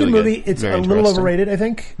a very really good movie. It's Very a little interesting. overrated, I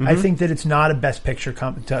think. I think that it's not a Best Picture.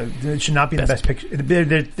 It should not be in the Best Picture. They're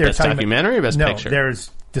Best talking documentary or Best no, Picture?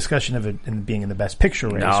 there's discussion of it in being in the Best Picture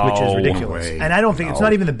race, No which is ridiculous. way. And I don't think it's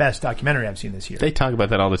not even the best documentary I've seen this year. They talk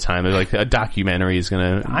about that all the time. They're like, a documentary is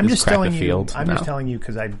going to I'm just crack telling the you. field. I'm No. just telling you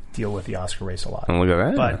because I deal with the Oscar race a lot. Oh, look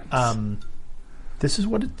at that. But this is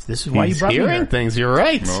why you He's brought me hearing here. things. You're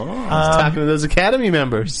right. He's talking to those Academy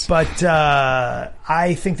members. But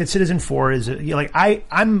I think that Citizen 4 is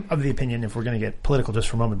I'm of the opinion, if we're going to get political just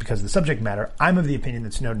for a moment because of the subject matter, I'm of the opinion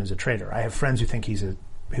that Snowden is a traitor. I have friends who think he's a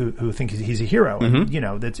hero,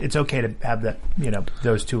 and it's okay to have that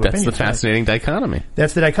those two That's opinions. the fascinating dichotomy.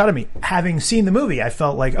 That's the dichotomy. Having seen the movie, I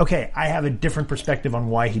felt like okay, I have a different perspective on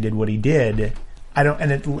why he did what he did.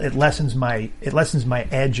 It lessens my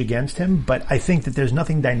edge against him, but I think that there's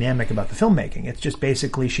nothing dynamic about the filmmaking. It's just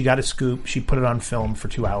basically she got a scoop, she put it on film for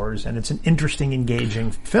 2 hours, and it's an interesting,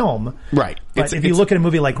 engaging film. Right. But if you look at a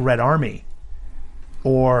movie like Red Army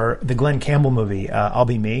or the Glenn Campbell movie, I'll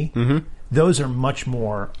Be Me, those are much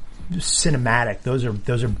more cinematic. Those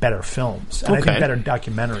are better films, and I think better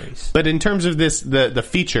documentaries. But in terms of this, the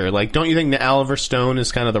feature, like, don't you think that Oliver Stone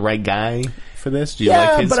is kind of the right guy for this? Do you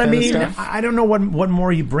like his but I kind of mean, stuff? I don't know what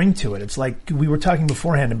more you bring to it. It's like we were talking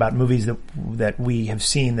beforehand about movies that we have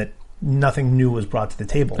seen that nothing new was brought to the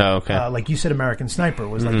table. Oh, okay. Like you said, American Sniper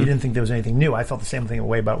was like you didn't think there was anything new. I felt the same thing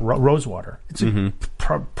way about Rosewater. It's a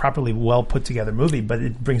properly well put together movie, but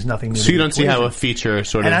it brings nothing new. So to you the don't see how equation. a feature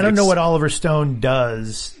sort of... And I don't know what Oliver Stone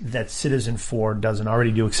does that Citizen 4 doesn't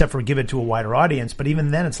already do, except for give it to a wider audience. But even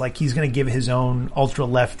then, it's like he's going to give his own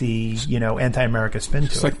ultra-lefty, anti-America spin to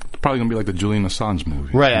It's it. like probably going to be like the Julian Assange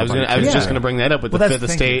movie. Right, I was just going to bring that up with Well, the that's Fifth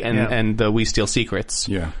the Estate thinking, and the We Steal Secrets.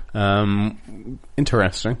 Yeah.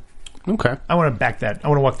 Interesting. Okay. I want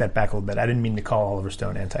to walk that back a little bit. I didn't mean to call Oliver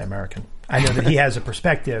Stone anti-American. I know that he has a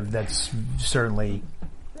perspective that's certainly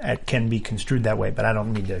can be construed that way, but I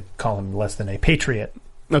don't mean to call him less than a patriot.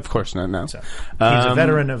 Of course not, no. So he's a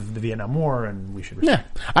veteran of the Vietnam War, and we should respect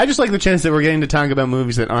Yeah. I just like the chance that we're getting to talk about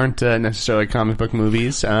movies that aren't necessarily comic book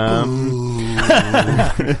movies.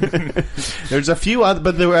 There's a few other,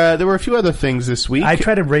 but there were a few other things this week. I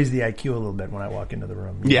try to raise the IQ a little bit when I walk into the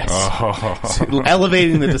room. Yes.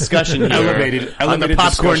 Elevating the discussion here Elevated on the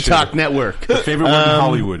Popcorn discussion. Talk Network. Favorite word in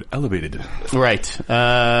Hollywood, elevated. Right.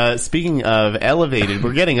 Speaking of elevated,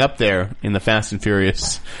 we're getting up there in the Fast and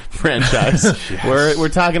Furious franchise. We're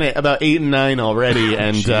talking about 8 and 9 already,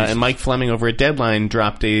 and Mike Fleming over at Deadline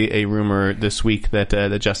dropped a rumor this week that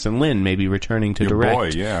Justin Lin may be returning to Your direct. boy,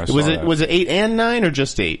 yeah, I Was saw it that. was it 8 and 9 or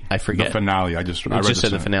just 8? I The forget. finale. I It read just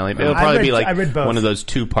said the same. finale. It'll I probably read- be I read both. one of those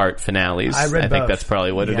 2-part finales. I read think both. that's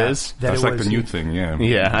probably what it Yeah. is. That That's it like was- the new thing, yeah.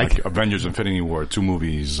 Yeah, Like Avengers Infinity War, 2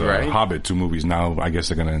 movies. Right. Hobbit, 2 movies. Now I guess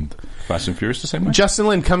they're going to end Fast and Furious the same way? Justin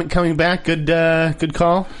Lin coming back. Good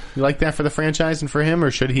call. You like that for the franchise and for him,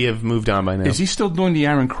 or should he have moved on by now? Is he still doing the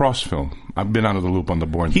Aaron Cross film? I've been out of the loop on the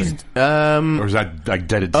Bourne He's thing. Or is that like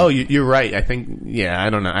dead? Oh, you're right. I think. Yeah, I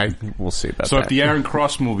don't know. We'll see about So that. if the Aaron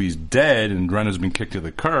Cross movie's dead and Renner's been kicked to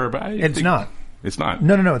the curb, It's not. It's not.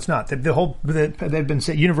 No, it's not. They've been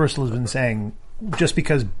Universal has been saying just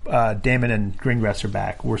because Damon and Greengrass are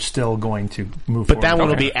back, we're still going to move. But that forward. one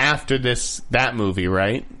will be after that movie,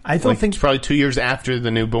 right? I don't think- it's probably 2 years after the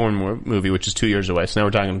new Bourne movie, which is 2 years away. So now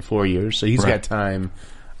we're talking 4 years. So he's Right. got time.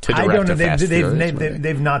 to I direct don't know. a Fast Furious movie.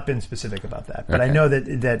 They've not been specific about that, but I know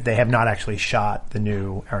that they have not actually shot the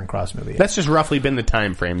new Aaron Cross movie. That's just roughly been the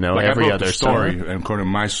time frame, though. Like every I wrote other the story, summer. and according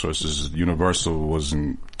to my sources, Universal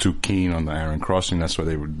wasn't too keen on the Aaron Cross thing. That's why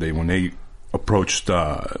when they approached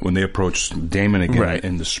Damon again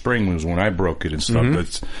in the spring was when I broke it and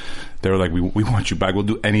stuff. They were like, we want you back. We'll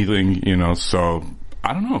do anything, So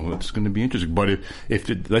I don't know. It's going to be interesting. But if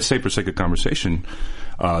let's say for sake of conversation,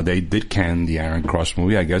 they did can the Aaron Cross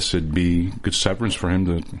movie, I guess it'd be good severance for him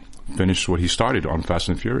to finish what he started on Fast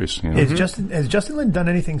and Furious. Has Justin Lin done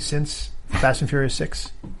anything since Fast and Furious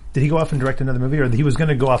 6? Did he go off and direct another movie, or he was going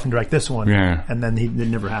to go off and direct this one? Yeah. And then it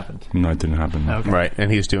never happened. No, it didn't happen. Okay. Right,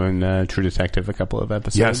 and he's doing True Detective a couple of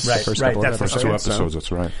episodes. Yes, the first two episodes.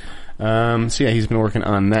 That's right. So yeah, he's been working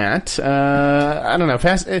on that. I don't know.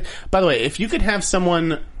 By the way, if you could have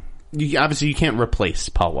someone, obviously you can't replace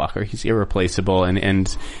Paul Walker. He's irreplaceable, and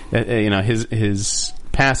his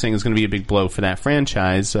passing is going to be a big blow for that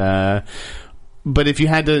franchise. But if you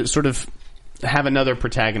had to sort of have another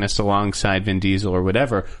protagonist alongside Vin Diesel or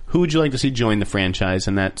whatever, who would you like to see join the franchise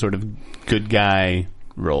in that sort of good guy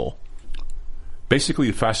role?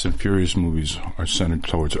 Basically, the Fast and Furious movies are centered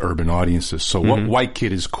towards urban audiences. So what white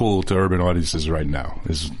kid is cool to urban audiences right now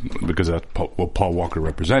is because that's what Paul Walker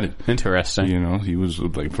represented. Interesting. He was,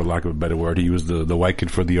 like, for lack of a better word, he was the white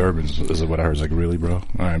kid for the urbans, is what I heard. I was like, really, bro? All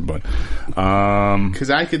right, but... Because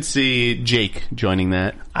I could see Jake joining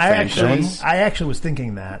that. I actually was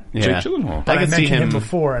thinking that. Yeah. Jake Gyllenhaal. But I could see mentioned him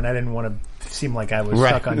before, and I didn't want to seem like I was Right.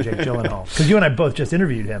 stuck on Jake Gyllenhaal. Because you and I both just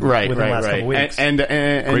interviewed him within the last couple weeks. And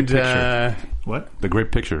Great picture. What? The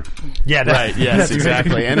great picture. Yeah, right. Yes,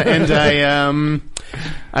 exactly. And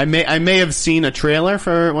I may have seen a trailer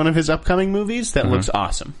for one of his upcoming movies that looks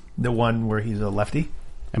awesome. The one where he's a lefty?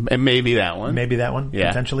 And maybe that one. Maybe that one, Yeah.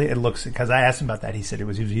 potentially. It looks, because I asked him about that, he said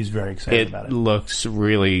he's very excited about it. It looks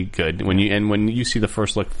really good. When you see the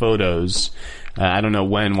first look photos, I don't know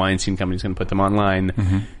when Weinstein Company's going to put them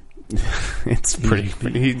online. It's pretty.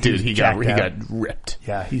 He got ripped.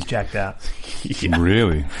 Yeah, he's jacked out. Yeah.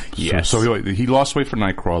 Really? Yes. So he lost weight for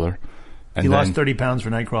Nightcrawler. And He lost 30 pounds for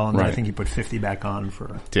Nightcrawler, and then I Right. think he put 50 back on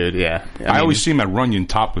for... Dude, yeah. I always see him at Runyon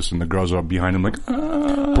topless, and the girls are behind him like,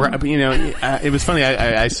 it was funny.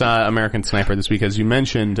 I saw American Sniper this week, as you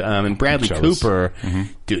mentioned, and Bradley Cooper,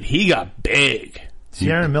 dude, he got big.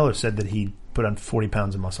 Sierra Miller said that he put on 40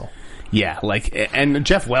 pounds of muscle. Yeah, and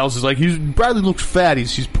Jeff Wells is like, Bradley looks fat.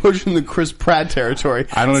 He's pushing the Chris Pratt territory.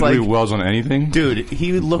 I don't agree with Wells on anything. Dude,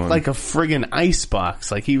 he looked like a friggin'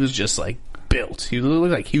 icebox. Like, he was just, like, built. He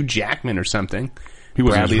looked like Hugh Jackman or something. He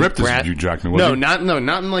wasn't as ripped as Hugh Jackman, was he? Not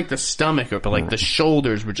in, like, the stomach, but, like, the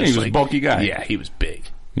shoulders were just, he was a bulky guy. Yeah, he was big.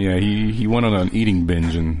 Yeah, he went on an eating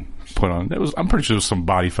binge and put on... I'm pretty sure there was some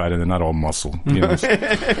body fat in there, not all muscle.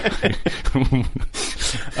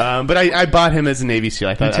 But I bought him as a Navy SEAL.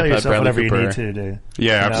 I thought yourself Bradley whatever Cooper, you need to do.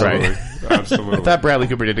 Yeah, absolutely. Right. Absolutely. I thought Bradley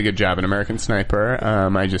Cooper did a good job in American Sniper.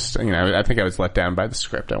 I think I was let down by the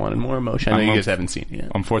script. I wanted more emotion. I know you guys haven't seen it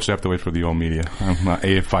yet. Unfortunately, I have to wait for the old media. I'm not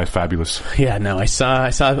AFI fabulous. Yeah, no, I saw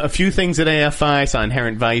a few things at AFI. I saw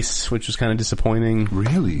Inherent Vice, which was kind of disappointing.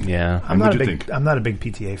 Really? Yeah. I'm not a big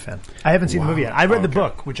PTA fan. I haven't seen the movie yet. I read the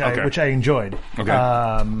book, which I enjoyed. Okay.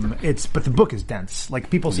 But the book is dense. Like,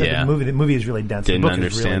 people said Yeah. the movie is really dense. Didn't the book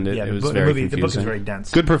understand is really, it. Yeah, It was the very book is confusing. very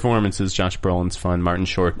dense. Good performances. Josh Brolin's fun. Martin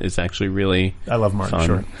Short is actually really I love Martin fun.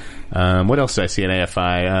 Short. What else did I see at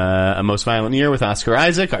AFI? A Most Violent Year with Oscar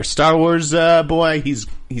Isaac, our Star Wars boy. He's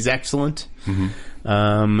excellent.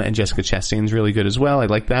 And Jessica Chastain's really good as well. I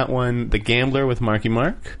like that one. The Gambler with Marky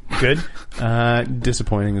Mark. Good.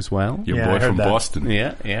 Disappointing as well. Your Yeah, I boy heard from that. Boston.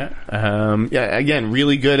 Yeah. Again,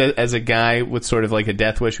 really good as a guy with sort of like a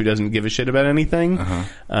death wish who doesn't give a shit about anything.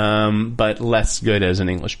 But less good as an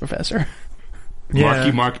English professor.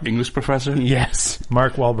 Marky Mark, English professor? Yes.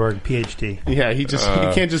 Mark Wahlberg, PhD. Yeah, he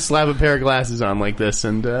can't just slap a pair of glasses on like this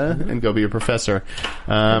and go be a professor.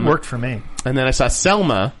 It worked for me. And then I saw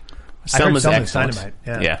Selma. Selma's excellent.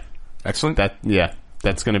 Dynamite. Yeah. Excellent.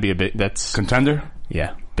 That's going to be a big. That's Contender?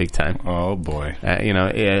 Yeah, big time. Oh, boy.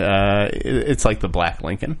 It's like the Black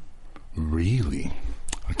Lincoln. Really?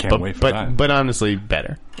 I can't wait for that. But honestly,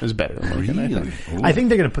 better. It was better than Lincoln, Really? I think. I think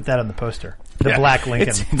they're going to put that on the poster. The Black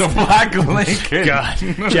Lincoln. The Black Lincoln. God.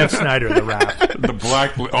 Jeff Snyder, the rap. The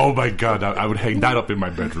Black Oh, my God. I would hang that up in my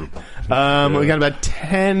bedroom. We got about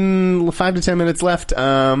 5 to 10 minutes left.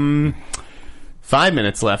 5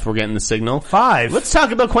 minutes left. We're getting the signal. 5. Let's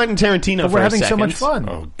talk about Quentin Tarantino. We're having so much fun.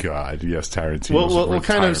 Oh, God. Yes, Tarantino. We'll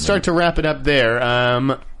kind of start to wrap it up there.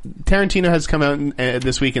 Tarantino has come out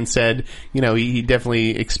this week and said, he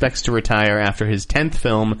definitely expects to retire after his 10th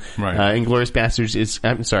film. Right. Inglourious Basterds is,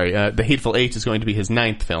 The Hateful Eight is going to be his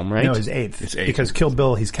 9th film, right? No, his 8th. It's 8th. Because Kill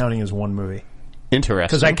Bill, he's counting as one movie. Interesting.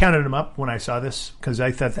 Because I counted him up when I saw this, because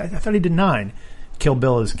I thought he did 9. Kill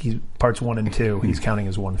Bill is parts 1 and 2. He's counting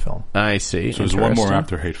as one film. I see. So there's one more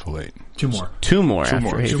after Hateful Eight. Two more. Two more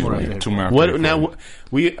after Hateful Eight. Two more after What Hateful now?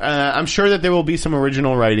 Eight. I'm sure that there will be some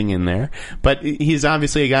original writing in there, but he's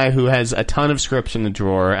obviously a guy who has a ton of scripts in the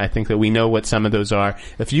drawer. I think that we know what some of those are.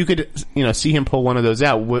 If you could, see him pull one of those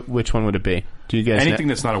out, which one would it be? Do you guys anything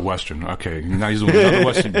that's not a Western? Okay, now he's doing another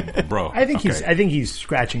Western, bro. I think he's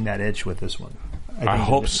scratching that itch with this one. I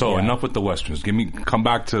hope so. Yeah. Enough with the Westerns. Come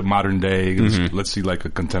back to modern day. Let's see like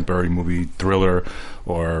a contemporary movie, thriller,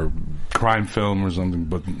 or crime film or something.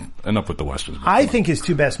 But enough with the Westerns. I think his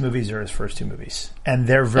two best movies are his first two movies, and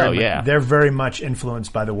they're very much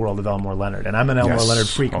influenced by the world of Elmore Leonard. And I'm an Elmore Leonard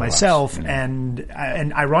freak myself. And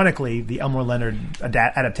ironically, the Elmore Leonard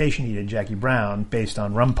adaptation he did, Jackie Brown, based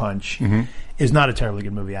on Rum Punch, is not a terribly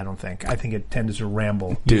good movie. I don't think. I think it tends to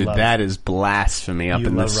ramble. Dude, that is blasphemy!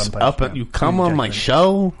 You come on my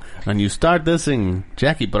show and you start dissing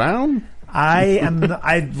Jackie Brown.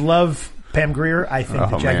 I love Pam Grier. I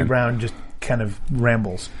think that Jackie Brown just kind of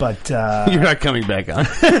rambles, but you're not coming back on. Do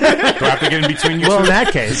I have to get in between you? Well, two? in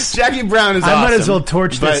that case, Jackie Brown is. I might as well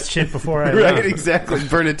torch this shit before I right, exactly,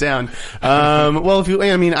 burn it down. Well,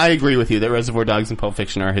 I agree with you that Reservoir Dogs and Pulp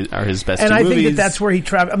Fiction are his best. And two I movies. think that's where he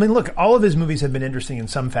traveled. I mean, look, all of his movies have been interesting in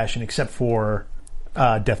some fashion, except for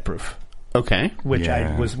Death Proof. Okay, which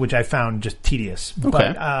I found just tedious.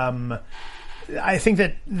 Okay. But I think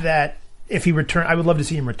that if he returned, I would love to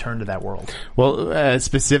see him return to that world. Well,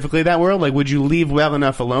 specifically that world. Like, would you leave Well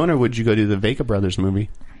Enough alone, or would you go do the Vega Brothers movie?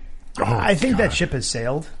 I think that ship has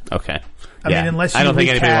sailed. Okay. I mean, unless I don't think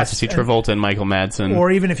anybody wants to see Travolta and Michael Madsen, or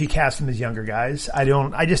even if you cast them as younger guys. I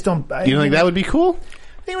just don't. You don't think that would be cool?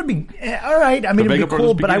 I think it would be all right. I mean, it would be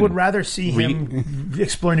cool, but I would rather see him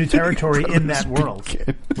explore new territory in that world.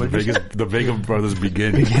 The Vega Brothers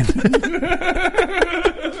begin.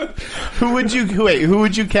 Who would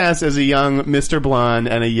you cast as a young Mr. Blonde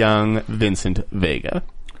and a young Vincent Vega?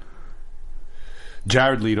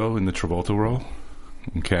 Jared Leto in the Travolta role.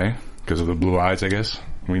 Okay, because of the blue eyes, I guess.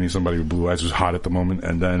 We need somebody with blue eyes who's hot at the moment.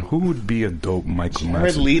 And then who would be a dope Michael Madsen?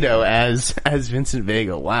 Jared Leto as Vincent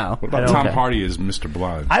Vega. Wow. What about Tom Hardy as Mr.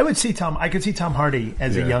 Blonde? I could see Tom Hardy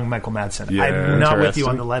as a young Michael Madsen. Yeah. I'm not with you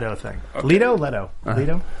on the Leto thing. Okay. Leto? Leto?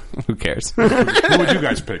 Who cares? Who would you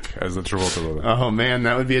guys pick as the Travolta role? Oh, man,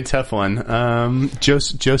 that would be a tough one.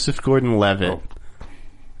 Joseph Gordon-Levitt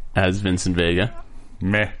as Vincent Vega.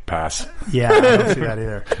 Meh, pass. Yeah, I don't see that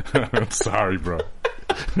either. I'm sorry, bro.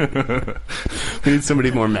 We need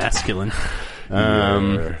somebody more masculine.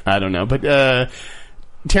 I don't know, but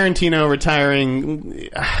Tarantino retiring.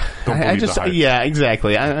 Yeah,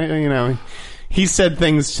 exactly. He said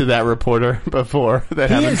things to that reporter before that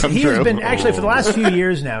haven't come true. He has been actually for the last few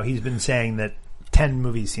years now. He's been saying that 10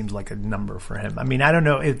 movies seems like a number for him. I mean, I don't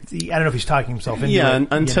know if he's talking himself into it.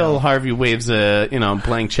 Until Harvey waves a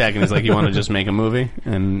blank check and he's like, "You want to just make a movie?"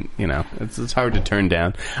 And it's hard to turn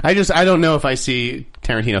down. I don't know if I see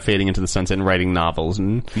Tarantino fading into the sunset and writing novels.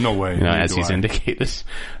 And no way, as he's indicated.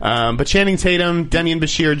 But Channing Tatum, Demian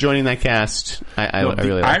Bashir joining that cast. I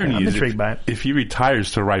really like. Irony is if he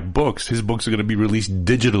retires to write books, his books are going to be released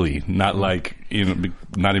digitally, not like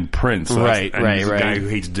not in print. So right. He's a guy who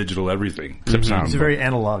hates digital everything except sound. He's a very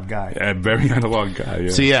analog guy. A very analog guy. Yeah.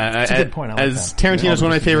 So that's a good point. As Tarantino's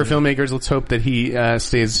one of my favorite filmmakers, let's hope that he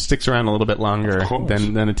sticks around a little bit longer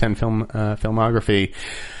than a 10 film filmography.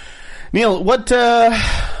 Neil, what do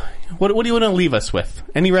you want to leave us with?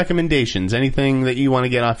 Any recommendations? Anything that you want to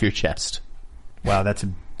get off your chest? Wow, that's a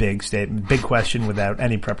big statement, big question without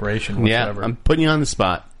any preparation whatsoever. Yeah, I'm putting you on the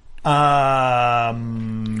spot.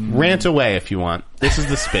 Rant away if you want. This is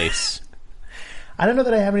the space. I don't know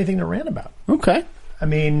that I have anything to rant about. Okay. I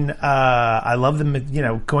mean, I love them.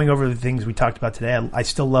 Going over the things we talked about today, I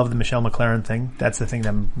still love the Michelle McLaren thing. That's the thing that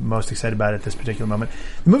I'm most excited about at this particular moment.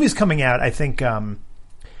 The movie's coming out. I think I'm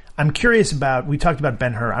curious about. We talked about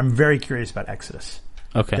Ben-Hur. I'm very curious about Exodus.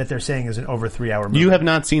 Okay. That they're saying is an over 3-hour movie. You have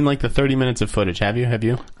not seen like the 30 minutes of footage, have you?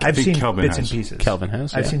 I've seen Kelvin bits has. and pieces. Kelvin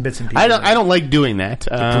has. I've seen bits and pieces. I don't like doing that.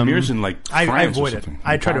 The premieres in France I avoid it.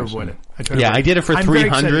 I try to avoid it. I did it for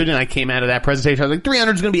 300, and I came out of that presentation. I was like,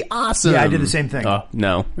 300 is going to be awesome. Yeah, I did the same thing. Oh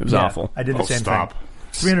no, it was awful. I did the same thing.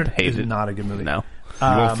 300 is not a good movie. No. You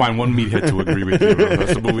won't find one meathead to agree with you.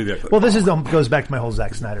 That's the movie that. Well, this goes back to my whole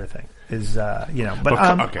Zack Snyder thing. But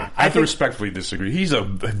okay, I have to respectfully disagree. He's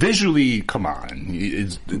visually. Come on,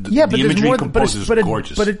 the imagery he composes is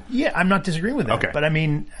gorgeous. I'm not disagreeing with that. Okay. But I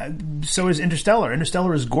mean, so is Interstellar.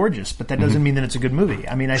 Interstellar is gorgeous, but that doesn't mean that it's a good movie.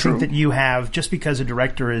 I mean, I think that you have, just because a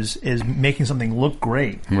director is making something look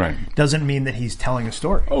great, right, doesn't mean that he's telling a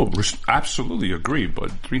story. Oh, absolutely agree.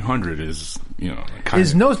 But 300 is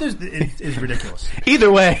is ridiculous.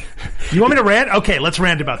 Either way, you want me to rant? Okay, let's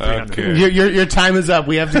rant about 300. Okay. Your time is up.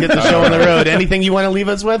 We have to get the show on the road. Anything you want to leave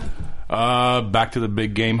us with? Back to the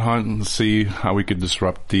big game hunt and see how we could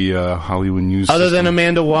disrupt the Hollywood news. Other system. than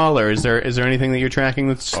Amanda Waller, is there anything that you're tracking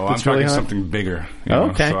that's I'm really tracking hot? something bigger.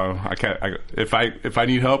 Okay. So I can't. If I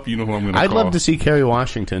need help, you know who I'm going to call. I'd love to see Kerry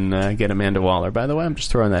Washington get Amanda Waller. By the way, I'm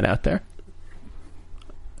just throwing that out there.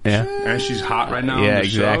 Yeah, and she's hot right now. Yeah, on the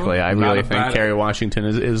exactly. Show. I really think Kerry Washington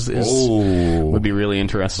is would be really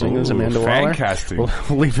interesting as Amanda Waller. Casting. We'll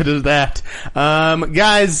leave it at that.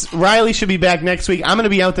 Guys, Riley should be back next week. I'm going to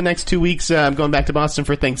be out the next 2 weeks. I'm going back to Boston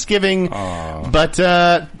for Thanksgiving. But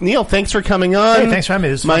Neil, thanks for coming on. Hey, thanks for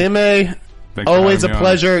having me. Miami, always a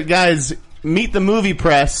pleasure. Guys, meet the movie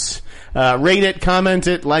press. Rate it, comment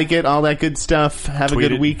it, like it, all that good stuff. Have Tweet a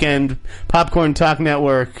good weekend. Popcorn Talk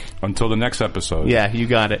Network. Until the next episode. Yeah, you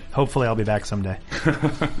got it. Hopefully I'll be back someday.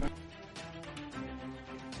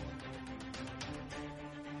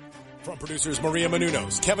 From producers Maria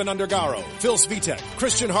Menounos, Kevin Undergaro, Phil Svitek,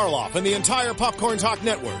 Christian Harloff, and the entire Popcorn Talk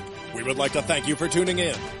Network, we would like to thank you for tuning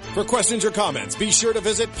in. For questions or comments, be sure to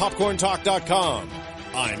visit popcorntalk.com.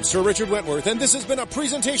 I'm Sir Richard Wentworth, and this has been a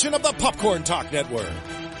presentation of the Popcorn Talk Network.